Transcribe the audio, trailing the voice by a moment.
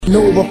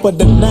Nova for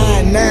the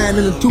 99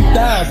 in the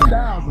 2000.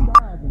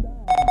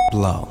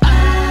 Blow.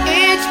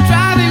 It's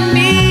driving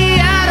me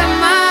out of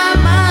my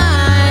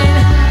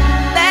mind.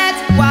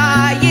 That's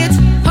why it's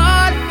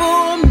hard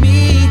for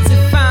me to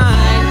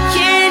find.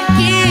 Can't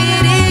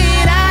get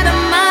it out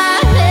of my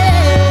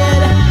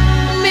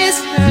head. Miss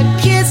her,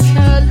 kiss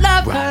her,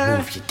 love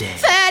her.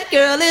 That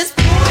girl is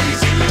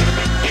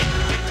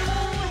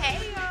hey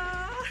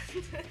y'all.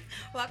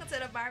 Welcome to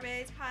the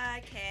Barmaids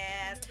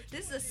Podcast.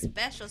 This is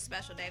a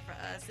special day for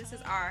us. This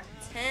is our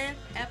 10th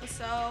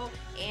episode,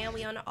 and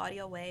we on the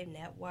Audio Wave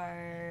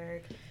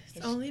Network.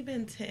 It's only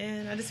been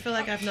 10. I just feel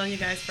like I've known you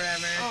guys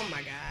forever. Oh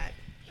my God.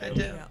 I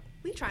do.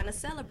 We trying to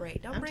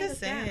celebrate. Don't I'm bring just us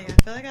saying. down.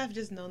 I feel like I've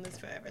just known this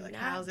forever. Like,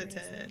 Not how's it bring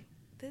us 10? down.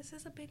 This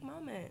is a big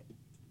moment.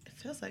 It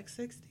feels like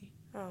 60.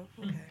 Oh,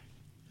 okay.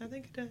 I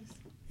think it does.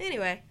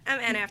 Anyway, I'm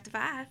Anna After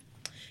 5.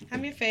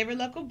 I'm your favorite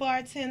local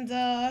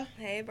bartender.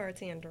 Hey,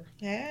 bartender.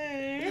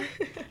 Hey.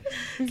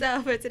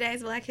 So for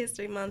today's Black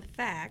History Month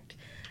fact,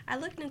 I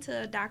looked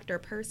into Dr.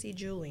 Percy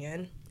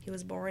Julian. He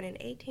was born in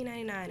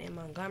 1899 in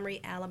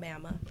Montgomery,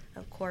 Alabama.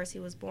 Of course, he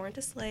was born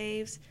to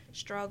slaves,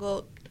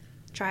 struggled,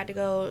 tried to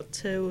go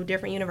to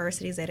different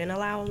universities. They didn't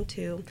allow him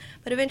to.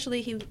 But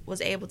eventually he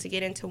was able to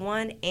get into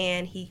one,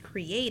 and he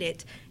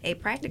created a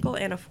practical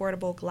and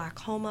affordable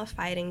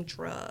glaucoma-fighting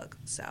drug.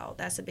 So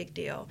that's a big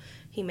deal.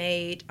 He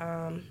made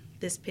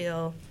this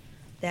pill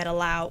that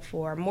allowed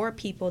for more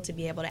people to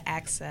be able to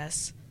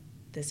access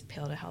this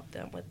pill to help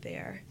them with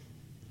their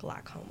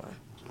glaucoma.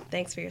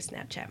 Thanks for your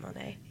Snapchat,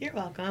 Monet. You're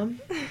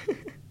welcome.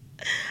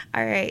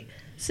 All right.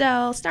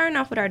 So starting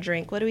off with our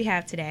drink, what do we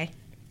have today?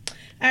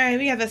 All right,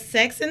 we have a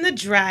Sex in the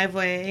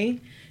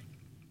Driveway.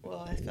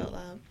 Well, I felt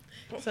loud.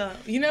 So,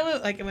 you know,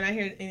 like when I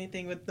hear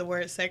anything with the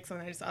word sex on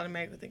it, I just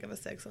automatically think of a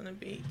sex on the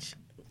beach.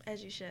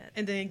 As you should.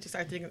 And then you just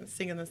start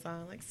singing the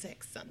song, like,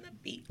 sex on the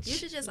beach. You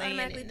should just laying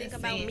automatically in think the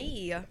about sand.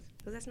 me,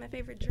 because that's my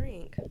favorite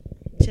drink.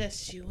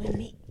 Just you and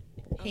me,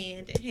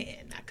 hand in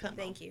hand. Now come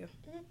Thank you.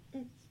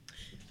 on.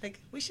 Like,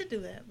 we should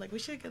do that. Like, we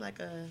should get, like,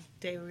 a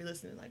day where we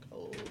listen to, like,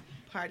 old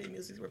party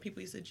music where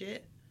people used to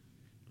jet.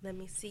 Let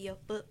me see your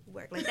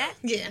footwork. Like that?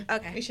 Yeah.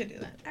 Okay. We should do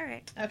that. All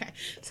right. Okay.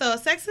 So,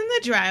 Sex in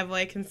the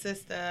Driveway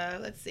consists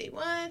of, let's see,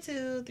 1,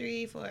 2,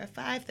 3, 4,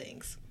 5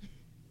 things.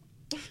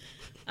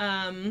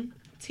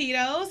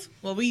 Tito's.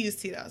 Well, we use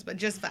Tito's, but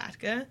just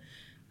vodka.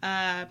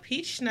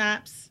 Peach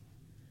schnapps.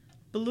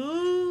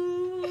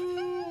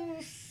 Blue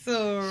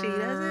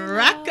Sirocco.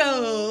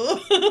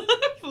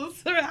 Blue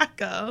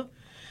Sirocco.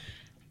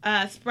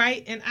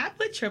 Sprite. And I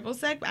put triple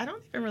sec, but I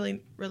don't even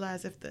really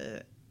realize if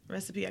the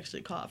recipe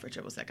actually called for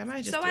triple sec. I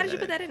might just. So why did you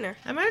put that in there?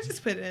 I might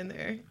just put it in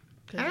there.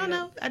 I don't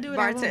know. I do what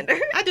bartender. I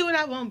want. I do what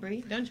I want,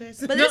 Bree. Don't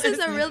trust. But this is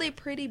a really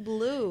pretty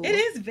blue. It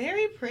is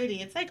very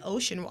pretty. It's like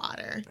ocean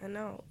water. I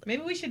know.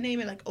 Maybe we should name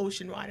it like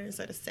ocean water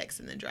instead of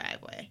Sex in the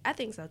Driveway. I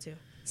think so, too.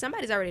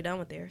 Somebody's already done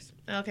with theirs.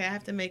 Okay, I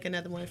have to make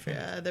another one for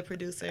the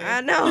producer.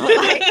 I know.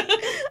 Like,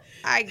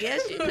 I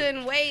guess you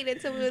couldn't wait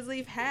until we was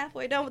leave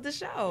halfway done with the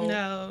show.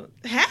 No,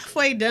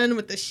 halfway done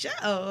with the show.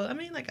 I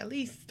mean, like, at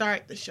least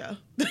start the show.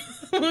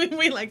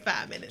 we like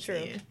 5 minutes True.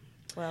 in.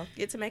 Well,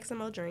 get to make some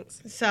more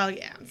drinks. So,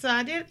 yeah. So,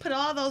 I did put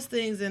all those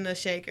things in the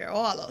shaker.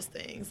 All those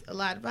things. A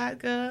lot of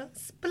vodka.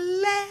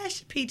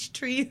 Splash. Peach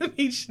tree.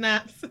 Peach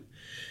schnapps.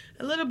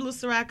 A little blue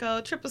Sirocco.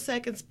 Triple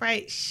sec and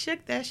Sprite.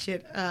 Shook that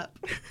shit up.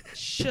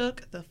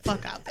 Shook the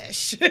fuck out that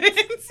shit.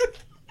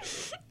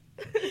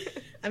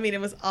 I mean,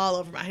 it was all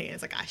over my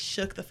hands. Like, I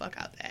shook the fuck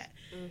out that.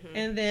 Mm-hmm.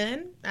 And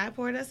then I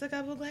poured us a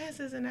couple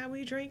glasses, and now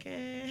we drinking.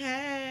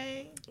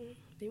 Hey.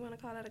 Do you want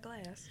to call that a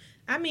glass?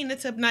 I mean,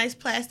 it's a nice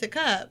plastic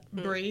cup,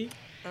 Bree.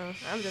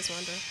 I'm just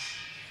wondering.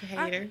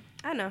 Hater.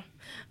 I know.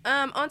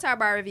 On to our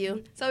bar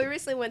review. So we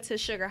recently went to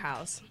Sugar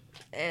House.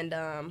 And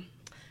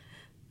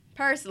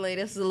personally,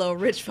 this is a little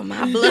rich for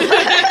my blood.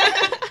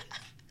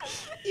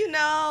 You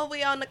know,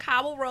 we on the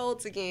cobble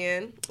roads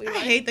again. I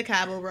hate the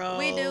cobble roads.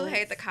 We do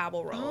hate the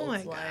cobble roads. Oh,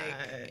 my like,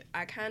 God.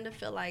 I kind of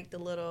feel like the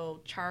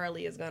little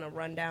Charlie is going to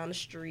run down the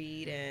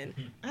street and...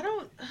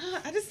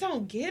 I just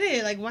don't get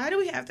it. Like, why do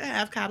we have to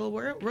have cobble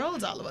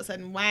roads all of a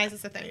sudden? Why is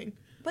this a thing?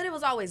 But it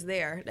was always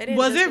there. They didn't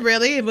Was it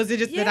really? Was it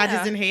just that I Yeah.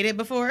 just didn't hate it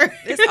before?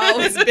 It's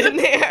always been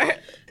there.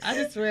 I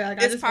just swear.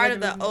 Like, It's part of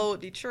the old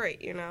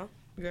Detroit, you know?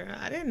 Girl,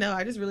 I didn't know.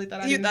 I just really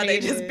thought You didn't thought they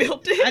hate just it.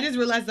 built it? I just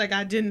realized, like,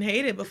 I didn't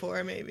hate it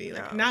before, maybe.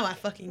 Like, No. now I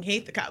fucking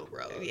hate the cobble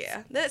roads.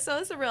 Yeah. So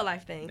it's a real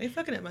life thing. They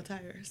fucking at my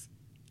tires.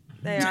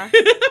 They are.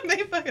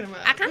 They fucking them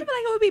up. I kind of feel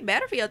like it would be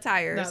better for your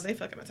tires. No, they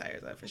fucking my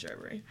tires up for sure,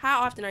 Brie. How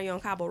often are you on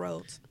cobble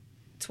roads?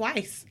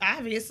 Twice,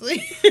 obviously.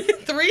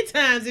 3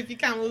 times if you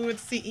count when we went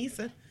to see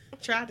Issa.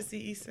 Tried to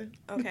see Issa.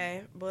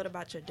 Okay, but what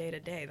about your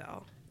day-to-day,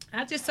 though?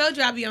 I just told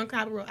you I'd be on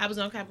cobble road. I was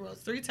on cobble roads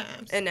 3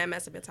 times. And that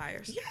mess up your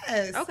tires?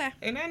 Yes. Okay.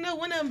 And I know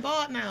one of them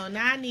bald now.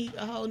 Now I need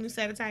a whole new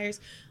set of tires.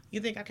 You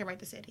think I can write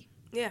the city?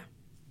 Yeah.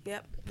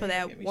 Yep. For Yeah,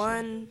 that give me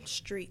one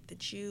street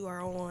that you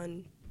are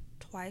on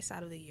twice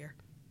out of the year.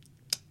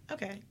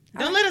 Okay.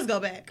 Don't let us go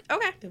back.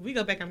 Okay. If we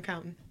go back, I'm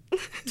counting.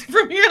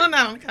 From here on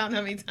out, I'm counting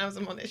how many times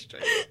I'm on this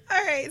trip.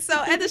 All right,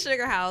 so at the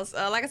Sugar House,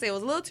 like I said, it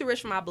was a little too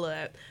rich for my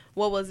blood.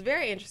 What was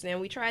very interesting,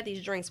 we tried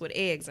these drinks with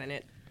eggs in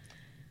it.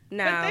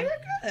 Now, But they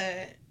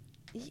were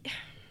good.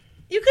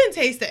 You couldn't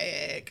taste the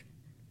egg.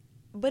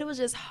 but it was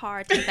just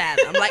hard to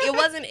fathom. Like, it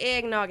wasn't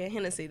eggnog and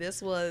Hennessy.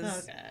 This was...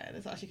 Oh, God.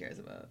 That's all she cares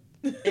about.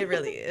 It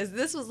really is.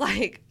 This was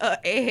like an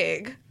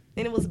egg,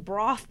 and it was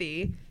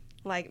brothy.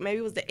 Like, maybe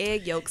it was the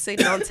egg yolk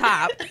sitting on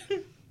top.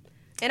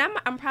 And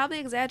I'm probably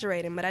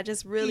exaggerating, but I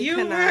just really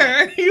could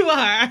not. You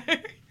are.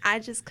 I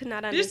just could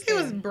not Did you say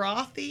understand. it was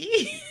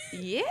brothy?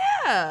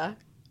 Yeah.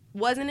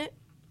 Wasn't it?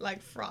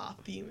 Like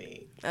froth, you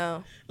mean?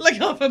 Oh. Like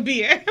off a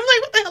beer. I'm like,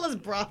 what the hell is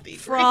brothy?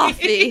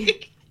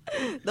 Frothy.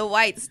 The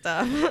white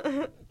stuff.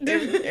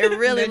 It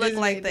really That looked just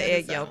like made- the that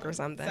egg just yolk or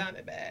something.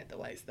 Sounded bad, the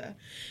white stuff.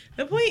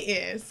 The point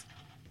is,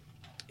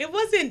 it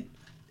wasn't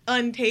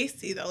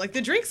untasty though. Like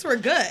the drinks were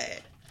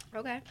good.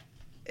 Okay.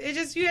 It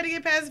just, you had to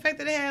get past the fact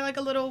that it had like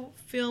a little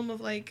film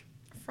of like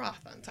froth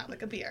on top,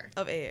 like a beer.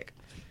 Of egg.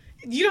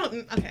 You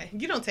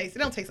don't taste it.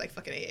 Don't taste like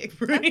fucking egg.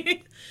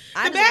 Right?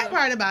 I The bad love-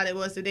 part about it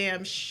was the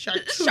damn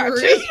charcuterie.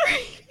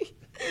 Charcuterie.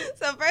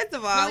 So first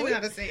of I all, don't even know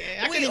how to say it.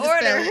 I we couldn't even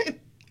spell ordered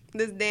it.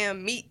 this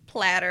damn meat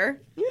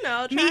platter. You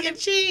know, Meat and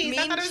cheese. meat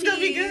I thought it was and gonna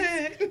be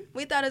cheese. good.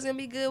 We thought it was gonna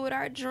be good with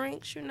our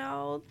drinks, you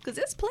know, because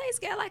this place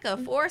got like a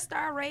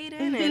 4-star rating,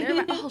 and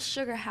everybody, oh,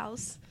 Sugar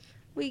House,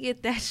 we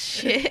get that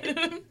shit.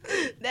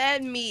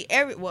 That meat,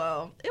 it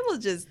was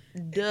just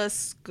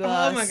disgusting.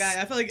 Oh my god,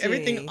 I feel like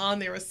everything on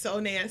there was so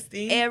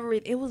nasty.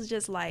 It was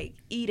just like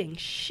eating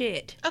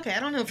shit. Okay, I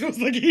don't know if it was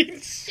like eating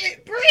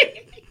shit,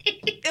 Brie.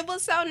 It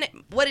was so.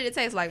 What did it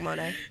taste like,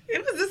 Monet?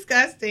 It was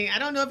disgusting. I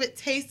don't know if it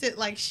tasted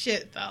like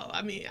shit though.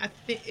 I mean, I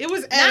think it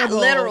was Not edible.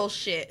 literal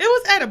shit. It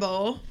was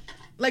edible.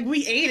 Like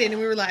we ate it and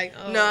we were like,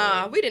 oh.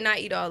 Nah, we did not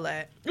eat all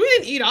that. We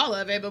didn't eat all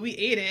of it, but we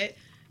ate it.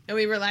 And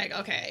we were like,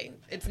 okay,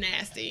 it's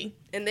nasty.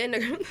 And then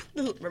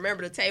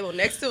remember the table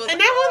next to us. And Like,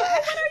 that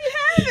was, what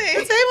are you the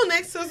having? table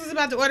next to us was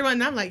about to order one,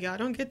 and I'm like, y'all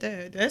don't get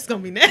that. That's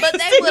gonna be nasty. But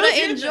they would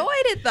have enjoyed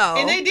it though.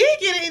 And they did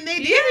get it, and they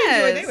did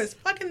enjoy it. Yes. They was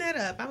fucking that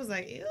up. I was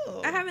like, ew.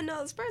 I haven't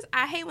noticed first.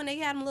 I hate when they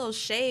had them little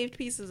shaved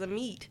pieces of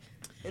meat,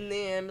 and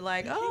then be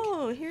like,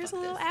 oh, here's a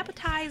little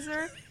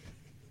appetizer.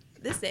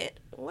 This it.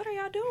 What are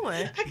y'all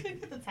doing? I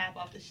couldn't get the top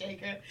off the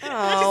shaker. I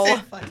Oh, just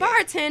said, fuck it.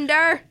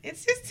 bartender.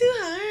 It's just too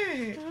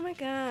hard. Oh my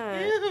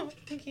god. Ew,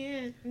 I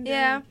can't. I'm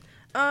Yeah.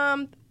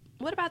 done.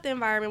 What about the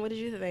environment? What did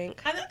you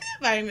think? I thought the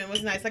environment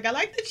was nice. Like, I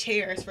like the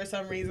chairs for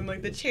some reason.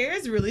 Like, the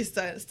chairs really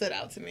stood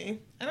out to me.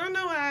 I don't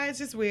know why. It's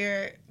just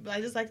weird. But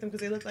I just like them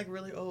because they look like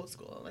really old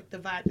school. Like, the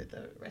vibe that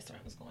the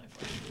restaurant was going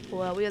for.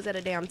 Well, we was at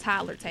a damn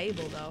toddler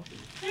table though.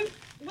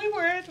 We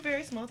were at a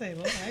very small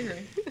table. I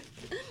agree.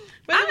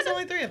 But it was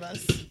only 3 of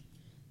us.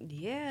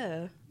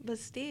 Yeah, but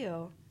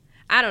still,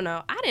 I don't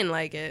know. I didn't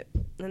like it,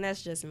 and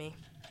that's just me.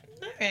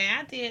 Okay,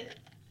 I did.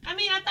 I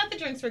mean, I thought the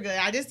drinks were good.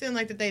 I just didn't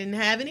like that they didn't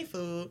have any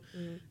food.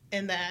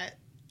 And that,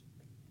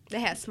 They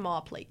had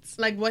small plates.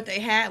 like, what they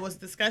had was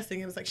disgusting.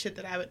 It was like shit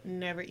that I would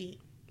never eat.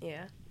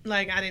 Yeah.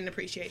 Like, I didn't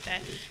appreciate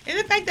that. And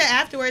the fact that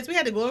afterwards we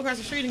had to go across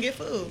the street and get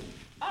food.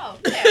 Oh,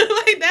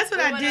 Like, that's what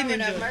I didn't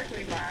enjoy.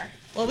 Mercury Bar.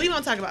 Well, we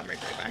won't talk about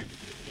Mercury Bar.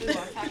 We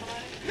want to talk about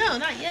it? No,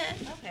 not yet.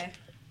 Okay.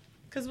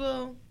 Because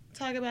we'll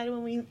talk about it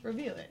when we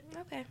review it.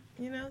 Okay.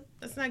 You know?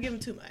 Let's not give them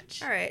too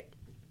much. All right.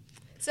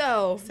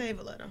 So, Save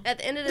a little. at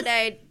the end of the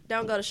day,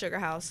 don't go to Sugar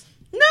House.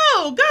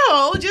 No,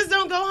 go. Just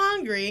don't go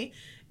hungry.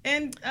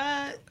 And,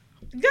 go.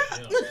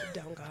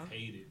 Don't go.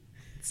 Hate it.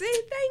 See,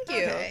 thank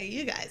you. Okay,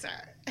 you guys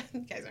are.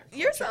 You guys aren't.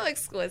 You're so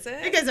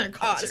exquisite. You guys aren't Oh,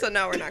 cultured. so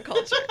no, we're not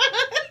cultured.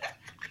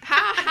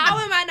 How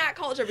am I not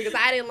cultured? Because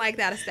I didn't like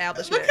that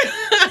establishment.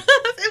 Because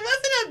it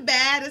wasn't a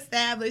bad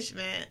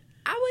establishment.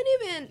 I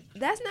wouldn't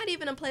even. That's not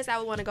even a place I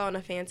would want to go on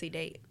a fancy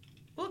date.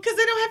 Well, because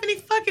they don't have any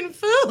fucking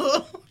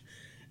food.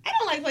 I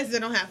don't like places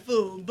that don't have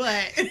food,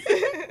 but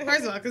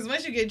first of all, because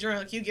once you get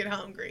drunk, you get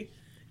hungry.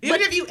 Even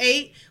But- if you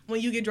ate,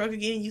 when you get drunk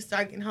again, you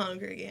start getting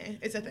hungry again.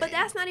 It's a thing. But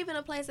that's not even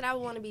a place that I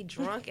would want to be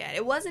drunk at.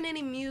 It wasn't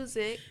any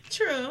music.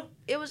 true.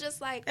 It was just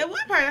like At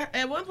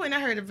one point, I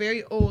heard a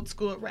very old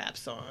school rap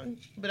song,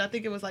 but I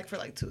think it was like for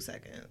like 2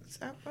 seconds.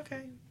 So,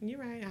 okay, you're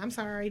right. I'm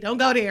sorry. Don't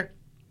go there.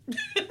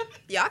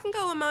 y'all can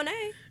go with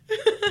Monet.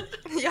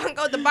 Y'all can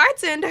go with the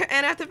bartender,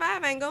 and after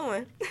 5 ain't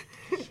going.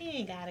 She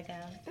ain't gotta go.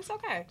 It's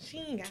okay. She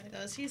ain't gotta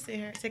go. She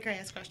take her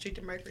ass across the street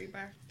to Mercury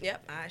Bar.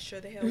 Yep, I sure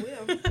the hell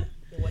will.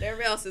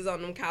 Whatever else is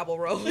on them cobble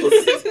roads.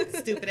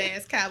 Stupid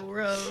ass cobble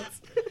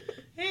roads.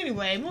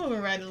 Anyway,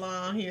 moving right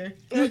along here.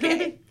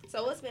 Okay.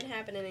 So what's been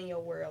happening in your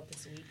world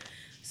this week?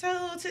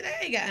 So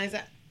today, guys,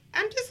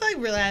 I'm just like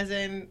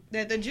realizing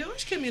that the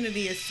Jewish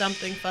community is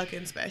something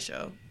fucking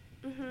special.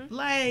 Mm-hmm.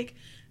 Like,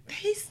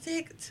 they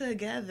stick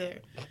together.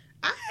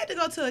 I had to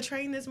go to a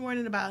training this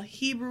morning about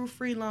Hebrew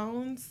free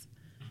loans,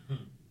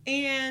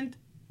 and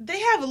they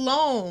have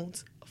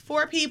loans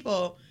for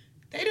people.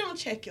 They don't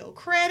check your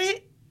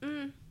credit.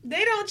 Mm.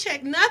 They don't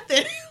check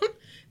nothing.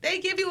 They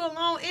give you a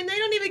loan, and they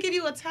don't even give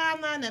you a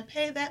timeline to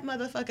pay that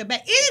motherfucker back.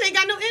 And it ain't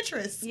got no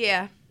interest.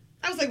 Yeah.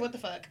 I was like, what the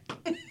fuck?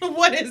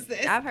 What is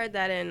this? I've heard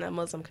that in the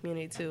Muslim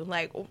community too.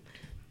 Like,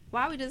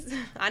 why we just?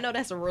 I know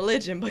that's a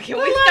religion, but can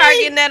But, we like, start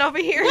getting that over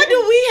here? What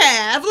do we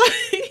have?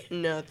 Like,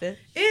 Nothing.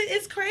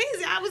 it's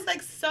crazy. I was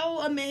like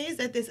so amazed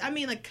at this. I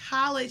mean, like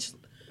college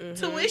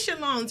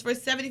tuition loans for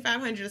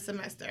 $7,500 a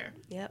semester.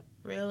 Yep.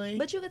 Really?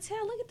 But you could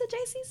tell. Look at the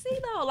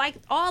JCC though. Like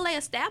all their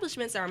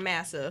establishments are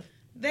massive.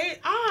 They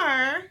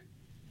are,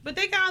 but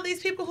they got all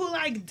these people who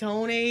like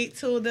donate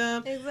to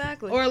them.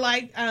 Exactly. Or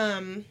like,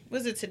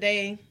 was it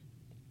today?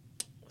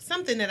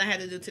 Something that I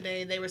had to do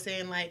today. They were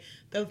saying like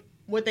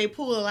what they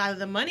pull a lot of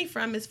the money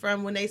from is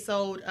from when they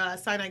sold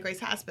Sinai Grace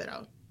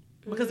Hospital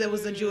because it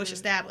was a Jewish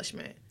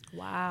establishment.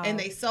 Wow. And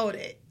they sold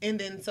it, and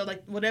then so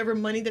like whatever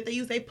money that they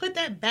use, they put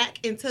that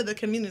back into the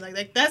community.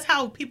 Like that's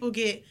how people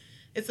get.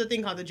 It's a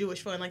thing called the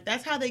Jewish Fund. Like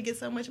that's how they get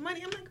so much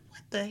money. I'm like,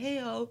 what the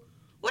hell?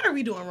 What are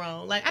we doing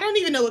wrong? Like, I don't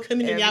even know what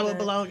community I would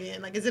belong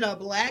in. Like, is it a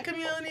black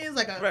community? Is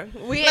like a what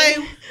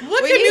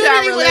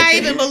community would I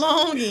even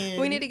belong in?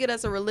 We need to get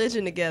us a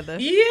religion together.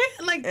 Yeah,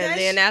 like and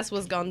then that's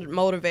what's gonna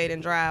motivate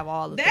and drive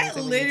all the things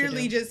that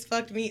literally just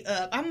fucked me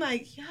up. I'm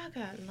like, y'all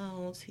got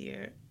loans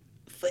here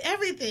for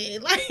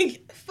everything,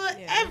 like for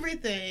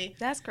everything.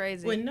 That's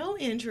crazy. With no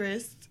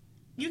interest,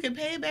 you can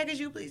pay it back as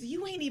you please.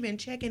 You ain't even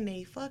checking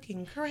they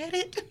fucking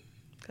credit.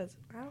 Cause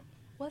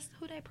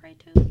who they pray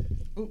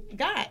to?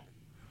 God.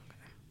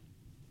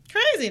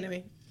 Crazy to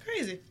me.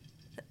 Crazy.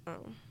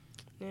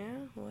 Yeah,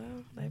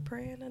 well, they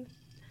praying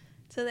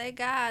to their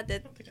God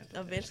that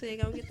eventually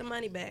they're going to get the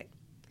money back.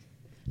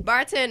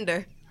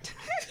 Bartender.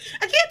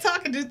 I can't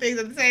talk and do things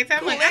at the same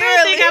time. Like, I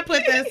don't think I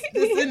put this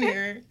in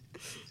here.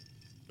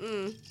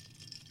 I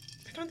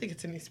don't think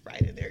it's any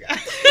Sprite in there,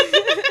 guys.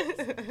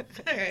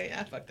 All right,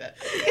 I fucked up.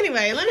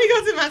 Anyway, let me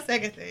go to my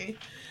second thing.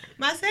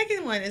 My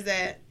second one is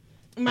that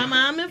my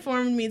mom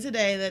informed me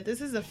today that this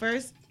is the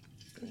first,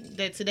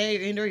 that today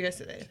or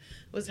yesterday,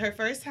 was her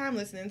first time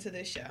listening to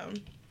this show.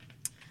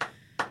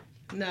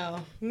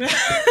 No.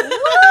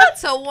 What?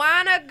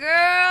 Tawana,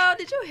 girl,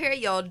 did you hear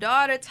your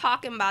daughter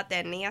talking about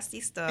that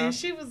nasty stuff? And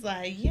she was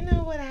like, you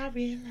know what I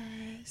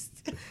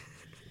realized?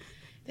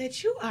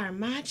 That you are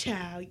my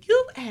child.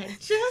 You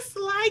act just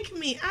like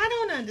me. I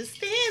don't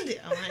understand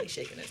it. Oh, I ain't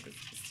shaking this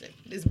because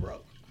it's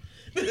broke.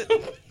 It's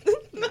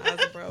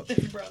broke.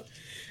 It's broke.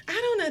 I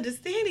don't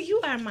understand it. You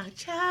are my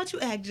child.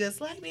 You act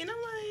just like me. And I'm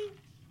like,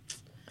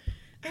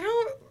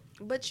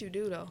 But you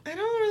do, though. I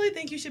don't really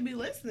think you should be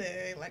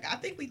listening. Like, I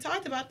think we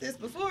talked about this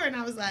before, and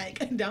I was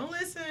like, don't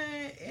listen.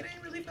 It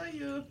ain't really for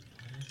you.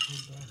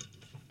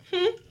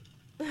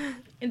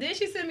 And then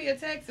she sent me a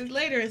text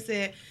later and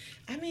said,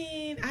 I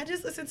mean, I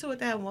just listened to it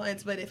that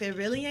once, but if it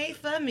really ain't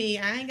for me,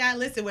 I ain't got to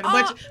listen with a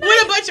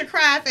bunch of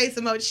cry face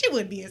emojis. She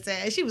wasn't being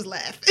sad. She was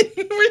laughing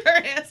where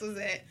her ass was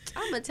at.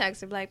 I'm going to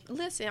text her, like,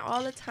 listen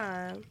all the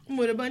time.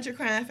 With a bunch of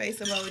crying face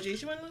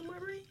emojis. You want a little more,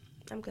 Brie?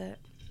 I'm good.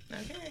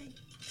 Okay.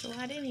 It's a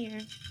lot in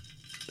here.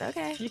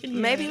 Okay. You can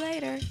hear Maybe it.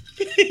 later.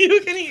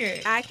 You can hear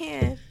it. I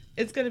can.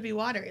 It's going to be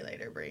watery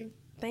later, Brie.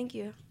 Thank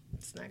you.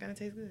 It's not going to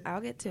taste good.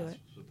 I'll get to it.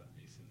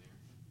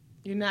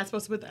 You're not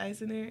supposed to put the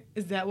ice in there?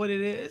 Is that what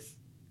it is?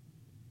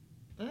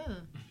 I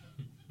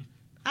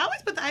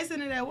always put the ice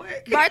in it at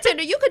work.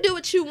 Bartender, you can do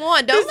what you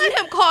want. Don't let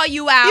him call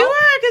you out. You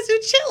are, because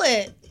you chill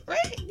it,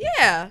 right?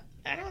 Yeah.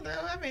 I don't know.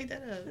 I made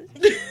that up.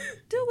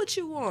 Do what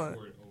you want.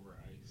 Pour it over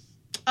ice.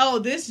 Oh,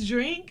 this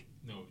drink?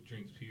 No,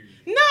 drinks, period.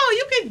 No,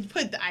 you can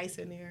put the ice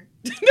in there.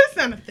 That's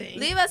not a thing.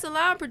 Leave us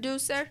alone,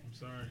 producer. I'm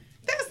sorry.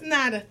 That's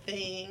not a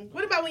thing.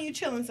 What about when you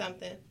chilling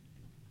something?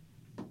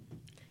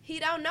 He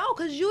don't know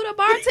because you the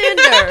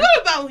bartender.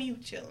 What about when you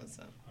chilling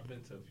something? I've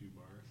been to a few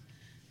bars.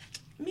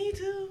 Me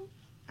too.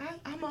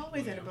 I'm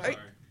always at a bar.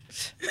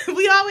 Sorry.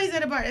 We always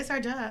at a bar. It's our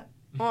job.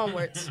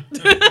 Onwards.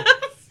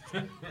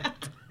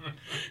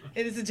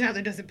 It is a job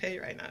that doesn't pay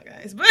right now,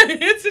 guys. But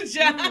it's a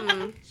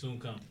job. Soon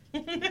come.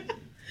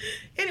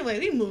 Anyway,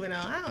 we moving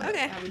on. I don't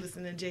Okay. know. I'll be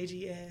listening to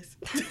JGS.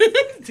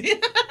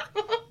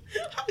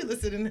 I'll be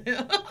listening to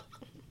him.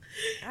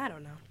 I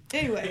don't know.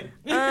 Anyway.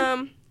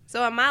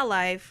 So in my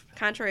life,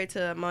 contrary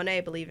to Monet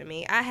believing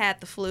me, I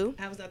had the flu.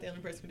 I was not the only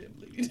person who didn't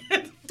believe you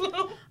had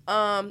the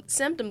flu.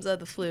 Symptoms of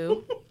the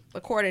flu,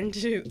 according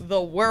to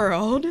the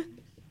world,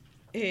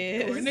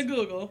 According to is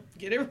Google.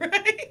 Get it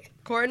right.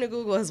 according to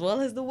Google as well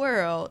as the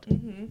world,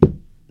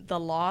 the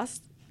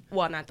loss,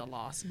 well, not the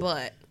loss,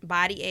 but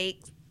body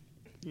aches,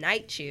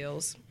 night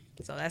chills,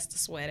 so that's the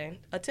sweating,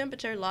 a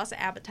temperature, loss of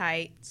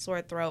appetite,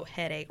 sore throat,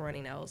 headache,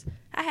 runny nose.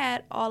 I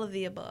had all of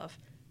the above,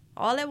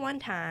 all at one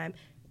time,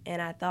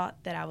 and I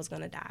thought that I was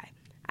going to die.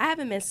 I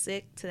haven't been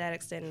sick to that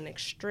extent in an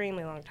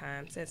extremely long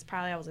time, since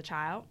probably I was a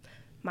child.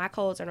 My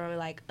colds are normally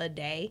like a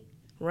day,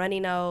 runny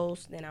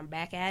nose, then I'm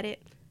back at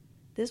it.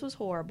 This was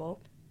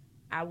horrible.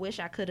 I wish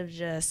I could have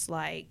just,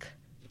 like,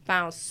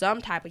 found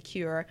some type of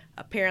cure.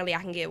 Apparently,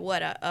 I can get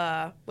what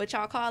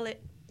y'all call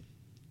it?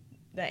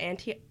 The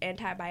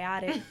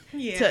antibiotic?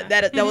 Yeah.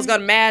 That was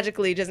going to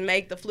magically just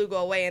make the flu go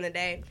away in a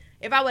day.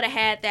 If I would have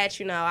had that,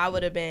 I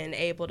would have been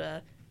able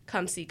to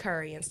come see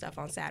Curry and stuff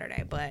on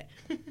Saturday. But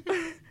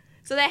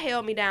so that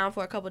held me down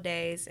for a couple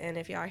days. And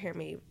if y'all hear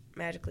me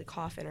magically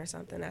coughing or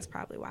something. That's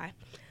probably why.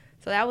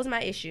 So that was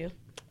my issue.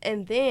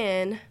 And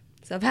then,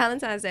 so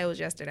Valentine's Day was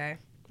yesterday.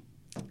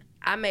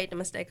 I made the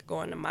mistake of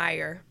going to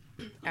Meijer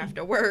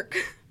after work.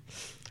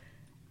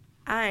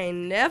 I ain't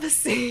never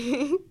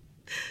seen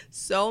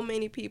so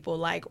many people,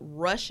 like,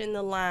 rushing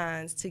the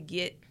lines to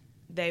get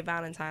their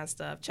Valentine's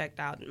stuff checked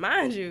out.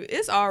 Mind you,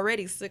 it's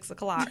already 6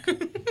 o'clock.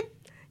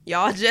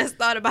 Y'all just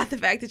thought about the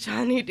fact that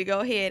y'all need to go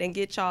ahead and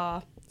get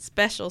y'all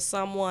special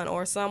someone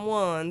or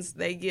someone's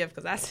they gift.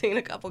 Because I seen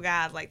a couple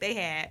guys, like, they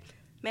had,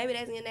 maybe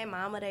they was getting their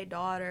mama, their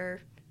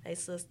daughter, their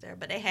sister,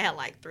 but they had,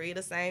 like, 3 of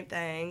the same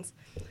things.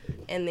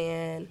 And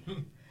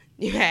then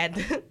you had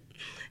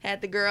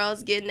the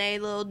girls getting their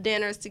little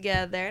dinners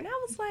together. And I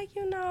was like,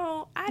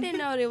 I didn't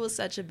know it was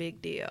such a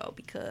big deal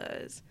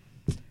because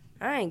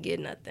I ain't get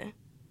nothing.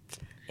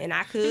 And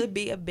I could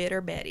be a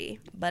bitter Betty,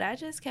 but I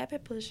just kept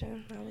it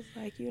pushing. I was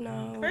like,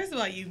 First of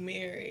all, you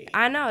married.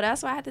 I know.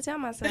 That's what I had to tell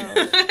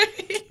myself.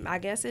 I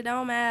guess it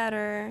don't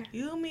matter.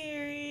 You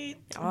married.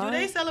 Oh. Do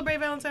they celebrate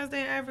Valentine's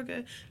Day in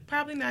Africa?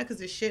 Probably not because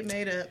it's shit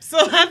made up. So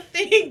I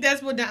think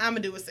that's what the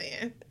Amadou was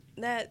saying.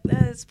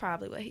 That's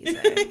probably what he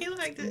said. He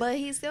liked it. But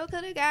he still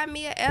could have got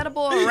me an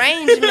edible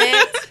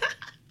arrangement.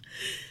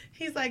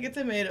 He's like, it's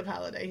a made-up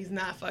holiday. He's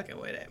not fucking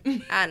with it.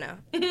 I know.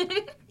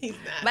 He's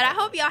not. But I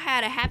hope y'all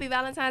had a happy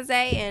Valentine's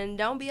Day, and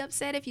don't be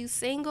upset if you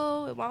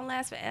single. It won't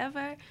last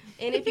forever.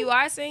 And if you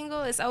are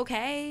single, it's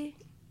okay.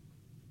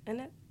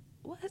 And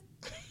what?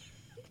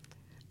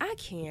 I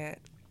can't.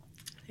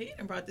 He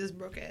done brought this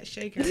broke-ass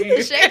shaker The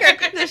here.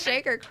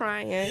 shaker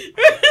crying.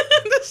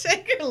 The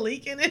shaker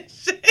leaking and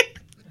shit.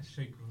 That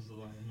shaker was a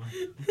lot of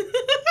money.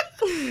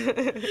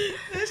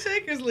 That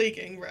shaker's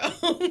leaking, bro.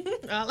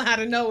 All out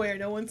of nowhere.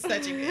 No one's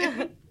touching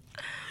it.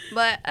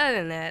 But other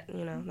than that,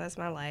 that's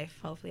my life.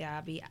 Hopefully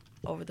I'll be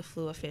over the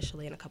flu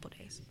officially in a couple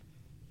days.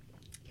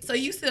 So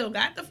you still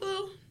got the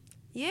flu?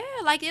 Yeah,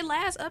 like it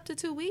lasts up to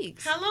 2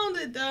 weeks. How long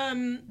did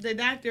the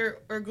doctor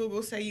or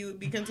Google say you would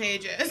be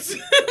contagious?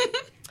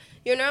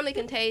 You're normally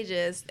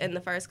contagious in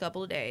the first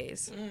couple of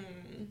days.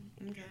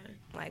 Okay.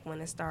 Like when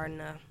it's starting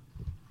to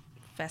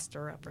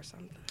fester up or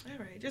something. All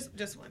right.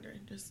 Just wondering.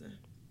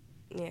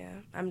 Yeah,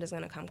 I'm just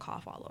going to come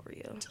cough all over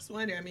you. Just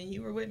wondering. I mean,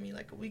 you were with me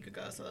like a week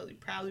ago, so you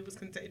probably was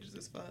contagious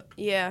as fuck.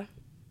 Yeah.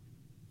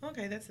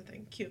 Okay, that's the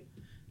thing. Cute.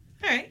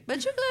 All right.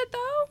 But you good,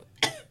 though.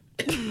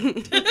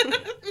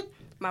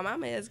 My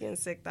mama is getting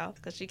sick, though,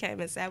 because she came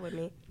and sat with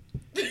me.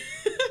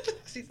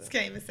 She just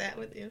came and sat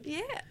with you.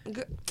 Yeah.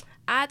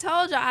 I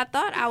told y'all I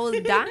thought I was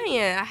dying.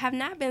 I have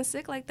not been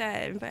sick like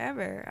that in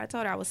forever. I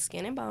told her I was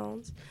skin and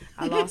bones.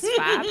 I lost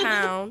 5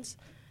 pounds,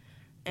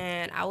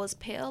 and I was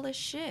pale as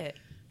shit.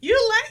 You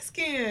light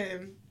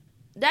skin.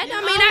 That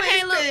don't mean I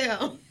can't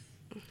look.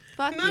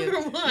 Fuck Number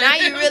you. one. Now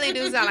you really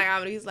do sound like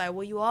Amadou. He's like,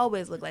 well, you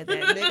always look like that.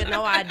 Nigga,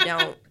 no, I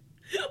don't.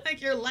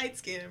 Like you're light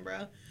skinned,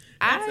 bro.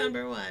 That's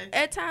number one.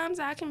 At times,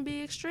 I can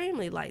be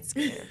extremely light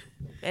skinned.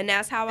 And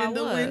that's how I was.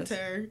 In the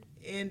winter,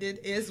 and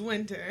it is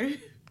winter.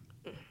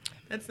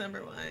 That's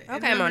number one.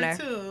 Okay, and Mona.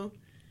 number 2,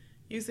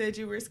 you said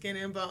you were skin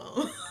and bone.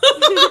 So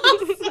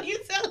you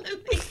telling me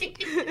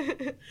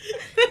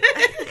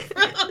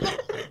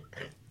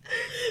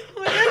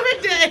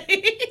whatever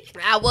day.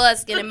 I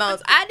was skin and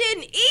bones. I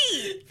didn't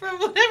eat. From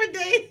whatever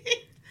day.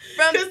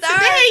 From Because Thursday.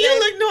 today you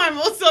look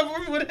normal, so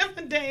from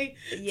whatever day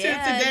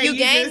Yeah, to today. you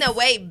gained the just-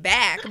 weight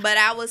back, but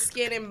I was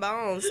skin and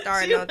bones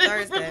starting You on went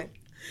Thursday.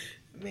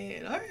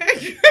 Man, all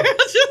right, girl.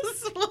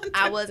 Just wondering.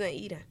 I wasn't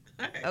eating.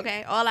 All right.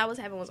 Okay, all I was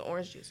having was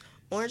orange juice.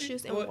 Orange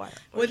juice and water.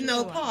 With Orange juice no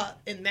and water. pulp,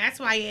 and that's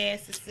why your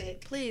ass is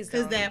sick. Please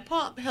Because don't. that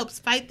pulp helps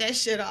fight that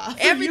shit off.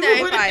 Everything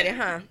You would've- fighting,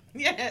 huh?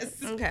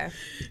 Yes. Okay.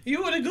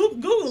 You would have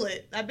Google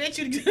it. I bet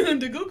you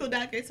the Google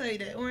doctor tell you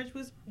that orange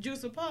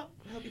juice or pulp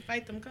will help you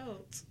fight them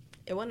colds.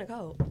 It wasn't a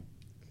cold.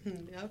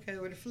 Okay,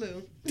 or the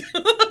flu. Or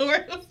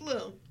the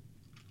flu.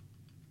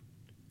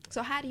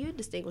 So how do you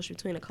distinguish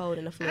between a cold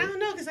and a flu? I don't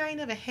know because I ain't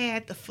never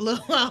had the flu.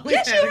 I always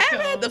Yes, you had a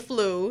have had cold. the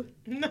flu.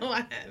 No, I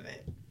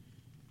haven't.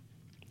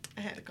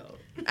 I had a cold.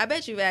 I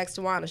bet you've asked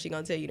Tawana. She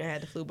gonna tell you done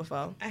had the flu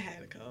before. I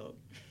had a cold.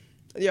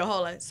 Your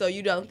whole life. So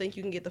you don't think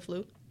you can get the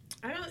flu?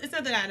 It's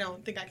not that I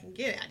don't think I can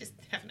get it. I just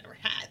have never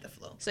had the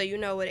flu. So you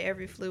know what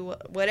every flu,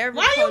 whatever.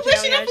 Why are you cold y'all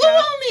wishing the got, flu y'all-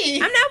 on me?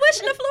 I'm not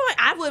wishing the flu.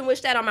 I wouldn't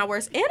wish that on my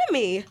worst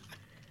enemy.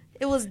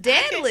 It was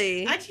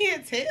deadly. I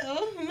can't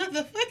tell,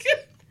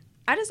 motherfucker.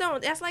 I just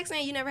don't. That's like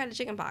saying you never had the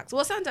chicken pox.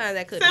 Well, sometimes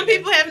that could. Some be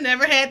people have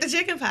never had the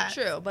chicken pox.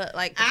 true, but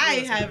like the I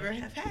flu or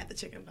something. have had the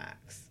chicken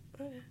pox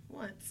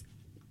once.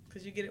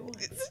 Because you get it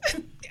once.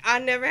 I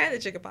never had the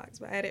chicken pox,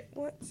 but I had it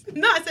once.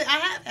 No, I said I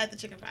have had the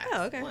chicken pox.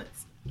 Oh, okay.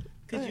 Once.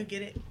 Because you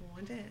get it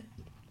one time.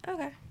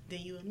 Okay. Then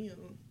you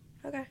immune.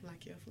 Okay.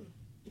 Like your flu.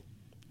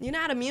 You're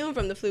not immune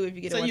from the flu if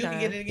you get So it one you time.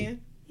 can get it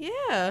again?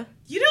 Yeah.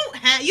 You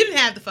didn't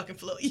have the fucking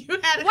flu. You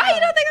had it. Why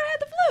you don't think I had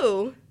the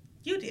flu?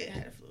 You did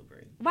have the flu,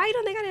 Brie. Why you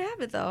don't think I didn't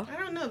have it though? I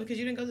don't know, because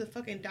you didn't go to the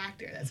fucking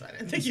doctor. That's why I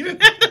didn't think you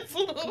didn't have the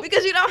flu.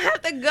 Because you don't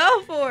have to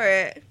go for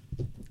it.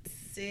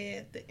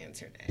 Said the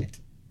internet.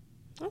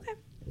 Okay.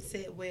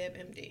 Said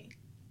WebMD.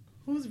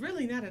 Who's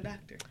really not a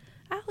doctor.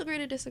 I'll agree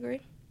to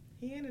disagree.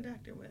 He ain't a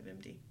doctor,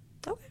 WebMD.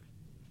 Okay.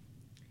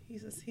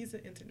 He's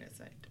an internet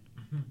site.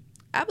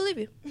 I believe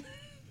you.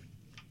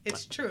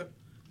 It's true.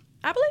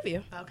 I believe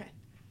you. Okay.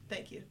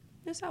 Thank you.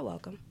 You're so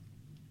welcome.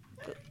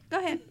 Go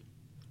ahead.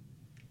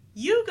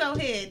 You go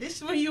ahead. This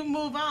is where you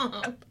move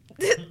on.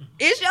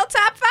 It's your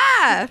top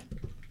 5.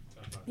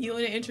 You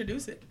want to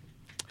introduce it?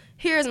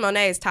 Here's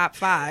Monet's top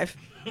 5.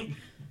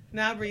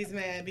 Now Bree's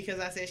mad because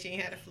I said she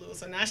ain't had a flu,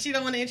 so now she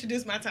don't want to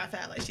introduce my top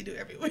 5 like she do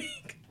every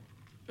week.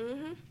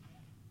 Mm-hmm.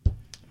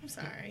 I'm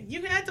sorry.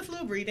 You had the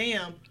flu, Bree.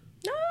 Damn.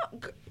 No.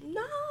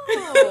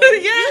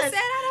 Yes. You said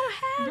I don't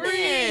have Bree,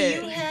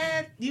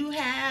 it. you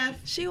have.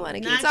 She want to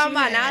keep Not talking you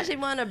about now. had. She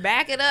want to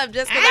back it up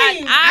just because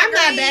I'm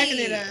not agree. backing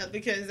it up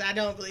because I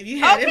don't believe you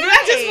had it. But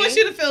I just want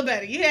you to feel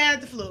better. You had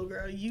the flu,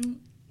 girl. You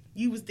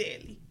was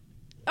deadly.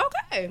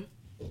 Okay.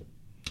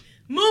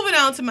 Moving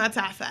on to my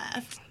top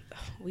 5.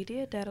 We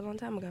did that a long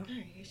time ago. All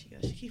right, here she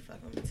goes. She keep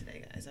fucking with me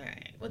today, guys. All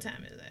right, what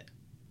time is it?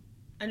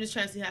 I'm just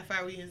trying to see how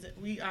far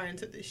we are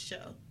into this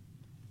show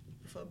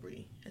before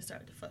Bree has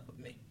started to fuck with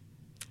me.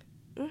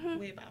 Mm-hmm.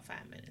 We about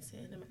 5 minutes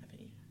in my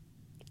opinion.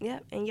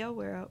 Yep, in your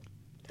world.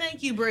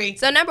 Thank you, Bree.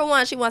 So number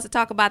 1, she wants to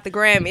talk about the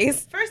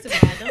Grammys. First of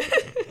all,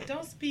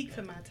 don't speak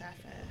for my top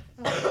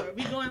 5. Oh,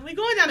 Lord. We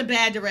going down a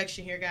bad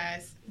direction here,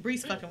 guys.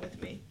 Bree's fucking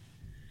with me.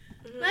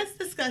 Let's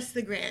discuss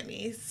the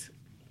Grammys.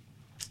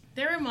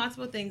 There were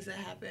multiple things that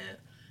happened.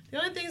 The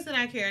only things that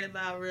I cared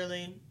about,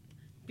 really,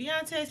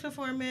 Beyonce's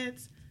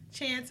performance,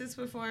 Chance's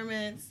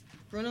performance,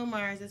 Bruno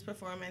Mars's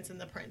performance,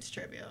 and the Prince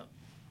tribute.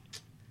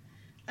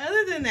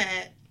 Other than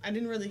that, I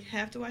didn't really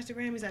have to watch the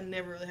Grammys. I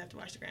never really have to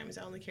watch the Grammys.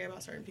 I only care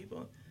about certain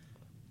people.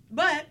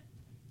 But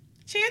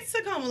Chance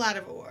took home a lot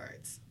of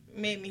awards.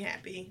 Made me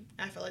happy.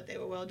 I felt like they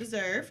were well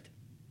deserved.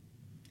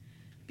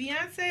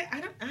 Beyonce,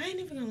 I ain't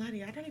even gonna lie to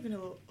you. I don't even know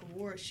what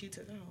awards she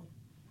took home.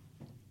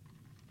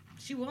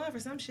 She won for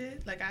some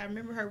shit. Like, I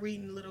remember her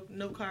reading a little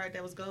note card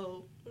that was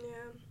gold. Yeah,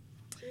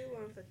 she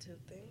won for 2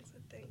 things, I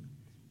think.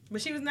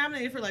 But she was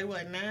nominated for, like,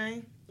 what,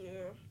 9?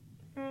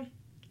 Yeah.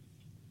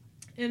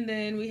 And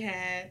then we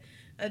had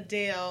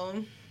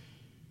Adele.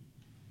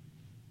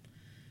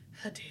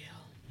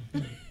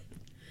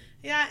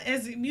 Yeah,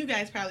 as you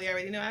guys probably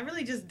already know, I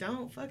really just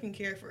don't fucking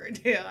care for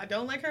Adele. I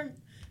don't like her.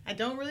 I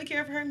don't really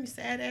care for her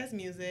sad-ass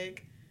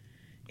music.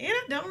 And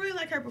I don't really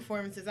like her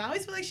performances. I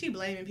always feel like she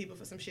blaming people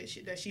for some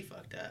shit that she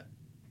fucked up.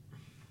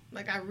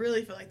 Like, I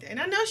really feel like that. And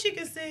I know she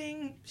can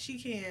sing. She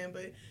can.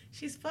 But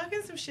she's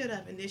fucking some shit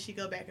up. And then she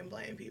go back and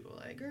blame people.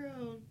 Like,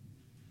 girl,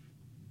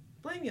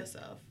 blame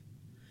yourself.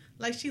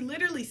 Like, she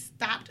literally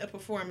stopped a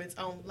performance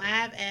on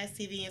live-ass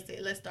TV and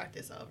said, let's start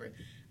this over.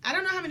 I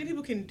don't know how many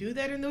people can do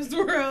that in this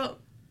world.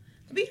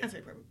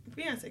 Beyonce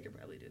could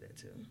probably do that,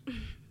 too.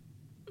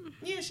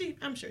 Yeah,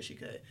 I'm sure she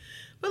could.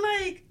 But,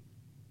 like,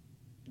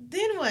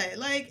 then what?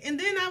 Like, and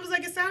then I was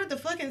like, it sounded the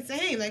fucking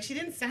same. Like, she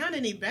didn't sound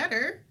any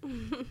better.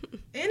 And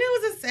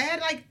it was a sad,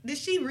 like, did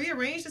she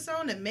rearrange the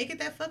song to make it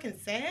that fucking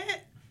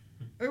sad?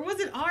 Or was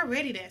it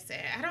already that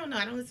sad? I don't know.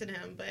 I don't listen to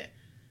him, but,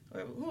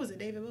 or who was it,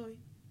 David Bowie?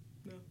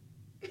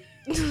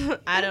 No.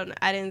 I don't know.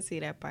 I didn't see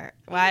that part.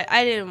 Well,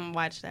 I didn't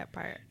watch that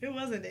part. It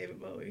wasn't David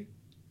Bowie.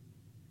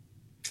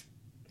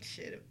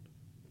 Shit.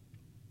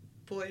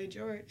 Boy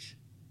George.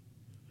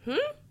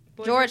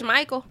 George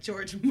Michael.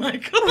 George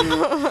Michael.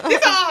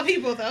 These are all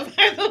people, though,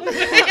 by the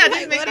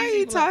way. What are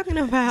you talking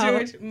about?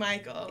 George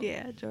Michael.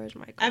 Yeah, George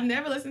Michael. I've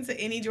never listened to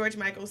any George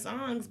Michael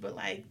songs, but,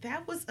 like,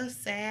 that was a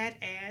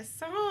sad-ass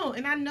song.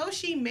 And I know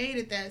she made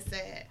it that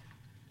sad.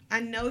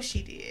 I know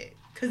she did.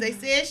 Because they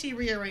said she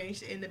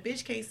rearranged it, and the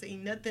bitch can't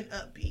sing nothing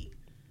upbeat.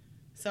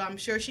 So I'm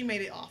sure she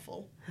made it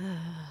awful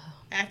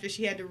after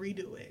she had to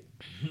redo it.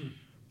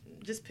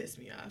 Just pissed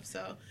me off.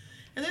 So,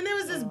 and then there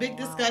was this big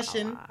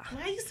discussion.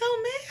 Why are you so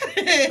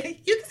mad?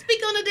 You can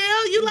speak on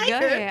Adele. You like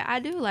her. Yeah, I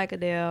do like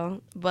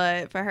Adele.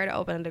 But for her to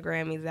open the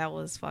Grammys, that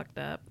was fucked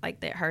up.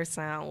 Like, that her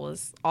sound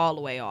was all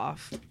the way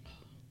off.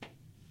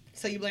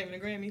 So you blaming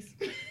the Grammys?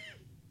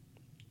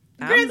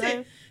 I'm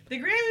Granted, the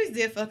Grammys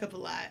did fuck up a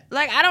lot.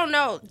 Like, I don't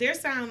know. Their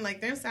sound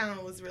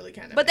was really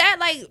kind of But bad. that,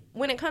 like,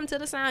 when it comes to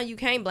the sound, you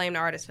can't blame the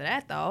artist for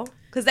that, though.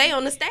 Because they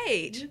on the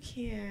stage. You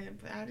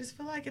can't, but I just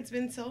feel like it's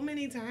been so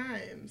many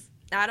times.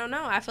 I don't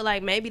know. I feel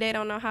like maybe they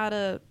don't know how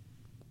to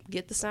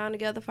get the sound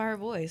together for her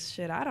voice.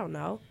 Shit, I don't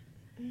know.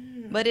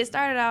 But it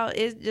started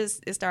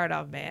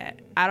off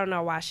bad. I don't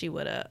know why she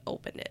would have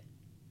opened it.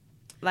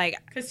 Like,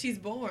 because she's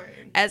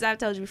boring. As I've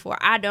told you before,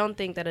 I don't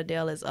think that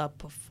Adele is a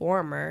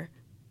performer,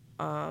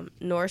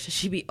 nor should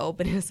she be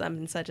opening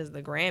something such as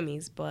the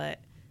Grammys, but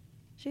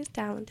she's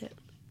talented.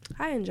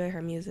 I enjoy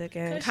her music,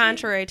 and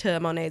contrary to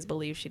Monet's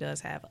belief, she does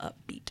have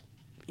upbeat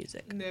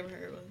music. Never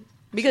heard one.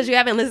 Because you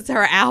haven't listened to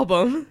her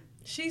album.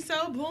 She's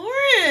so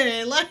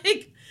boring.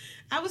 Like,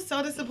 I was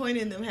so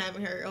disappointed in them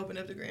having her open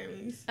up the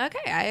Grammys.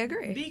 Okay, I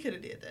agree. B could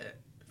have did that,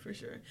 for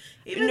sure.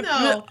 Even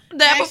though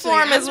that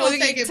performance was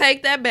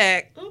take that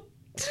back. Don't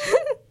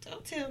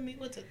tell me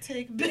what to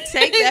take back.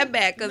 Take that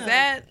back, because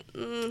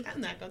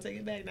I'm not going to take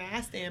it back now.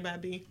 I stand by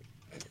B.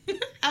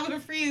 I would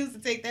refuse to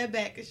take that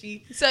back, because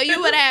she... So you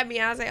would have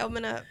Beyonce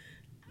open up?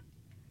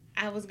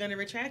 I was going to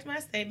retract my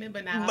statement,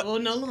 but now I will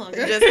no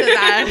longer. Just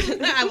 'cause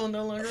I will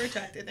no longer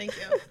retract it. Thank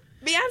you.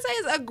 Beyonce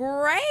is a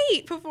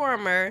great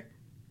performer.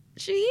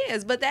 She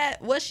is, but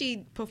what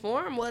she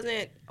performed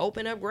wasn't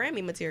open up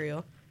Grammy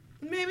material.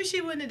 Maybe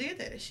she wouldn't have did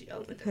that if she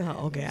opened it.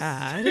 Oh,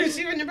 God.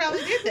 She wouldn't have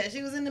probably did that.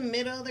 She was in the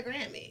middle of the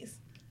Grammys.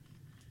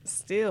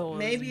 Still was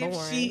Maybe boring.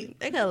 if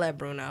They could have let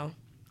Bruno.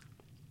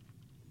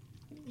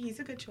 He's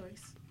a good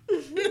choice.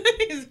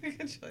 He's a good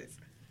choice.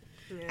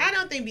 Yeah. I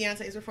don't think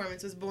Beyonce's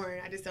performance was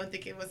boring. I just don't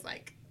think it was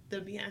like the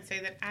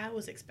Beyonce that I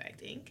was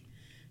expecting.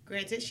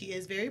 Granted, she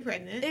is very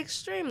pregnant.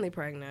 Extremely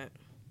pregnant.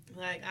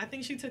 Like, I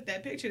think she took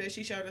that picture that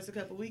she showed us a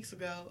couple weeks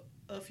ago,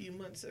 a few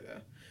months ago.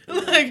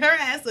 Like, her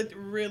ass looked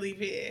really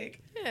big.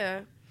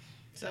 Yeah.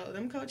 So,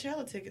 them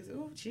Coachella tickets,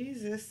 oh,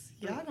 Jesus.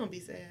 Y'all gonna be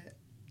sad.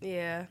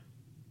 Yeah.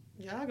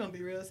 Y'all gonna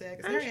be real sad,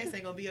 because her ass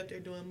ain't gonna be up there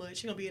doing much.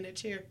 She gonna be in that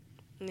chair.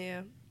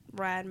 Yeah.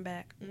 Riding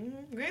back.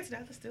 Mm-hmm. Granted,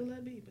 I could still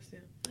let be, but still.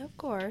 Of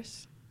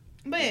course.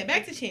 But yeah,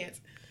 back to Chance.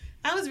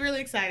 I was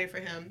really excited for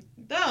him.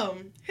 Though,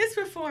 his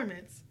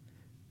performance,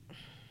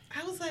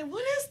 I was like,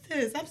 what is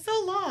this? I'm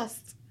so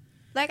lost.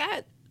 Like,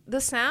 the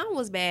sound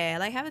was bad.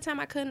 Like, half the time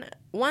I couldn't,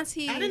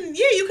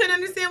 you couldn't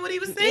understand what he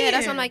was saying. Yeah,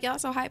 that's why I'm like, y'all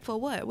so hyped for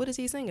what? What is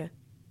he singing?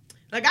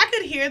 Like, I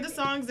could hear the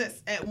songs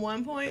at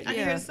one point. I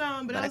could hear the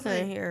song, but I was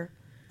couldn't like, hear.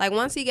 Like,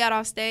 once he got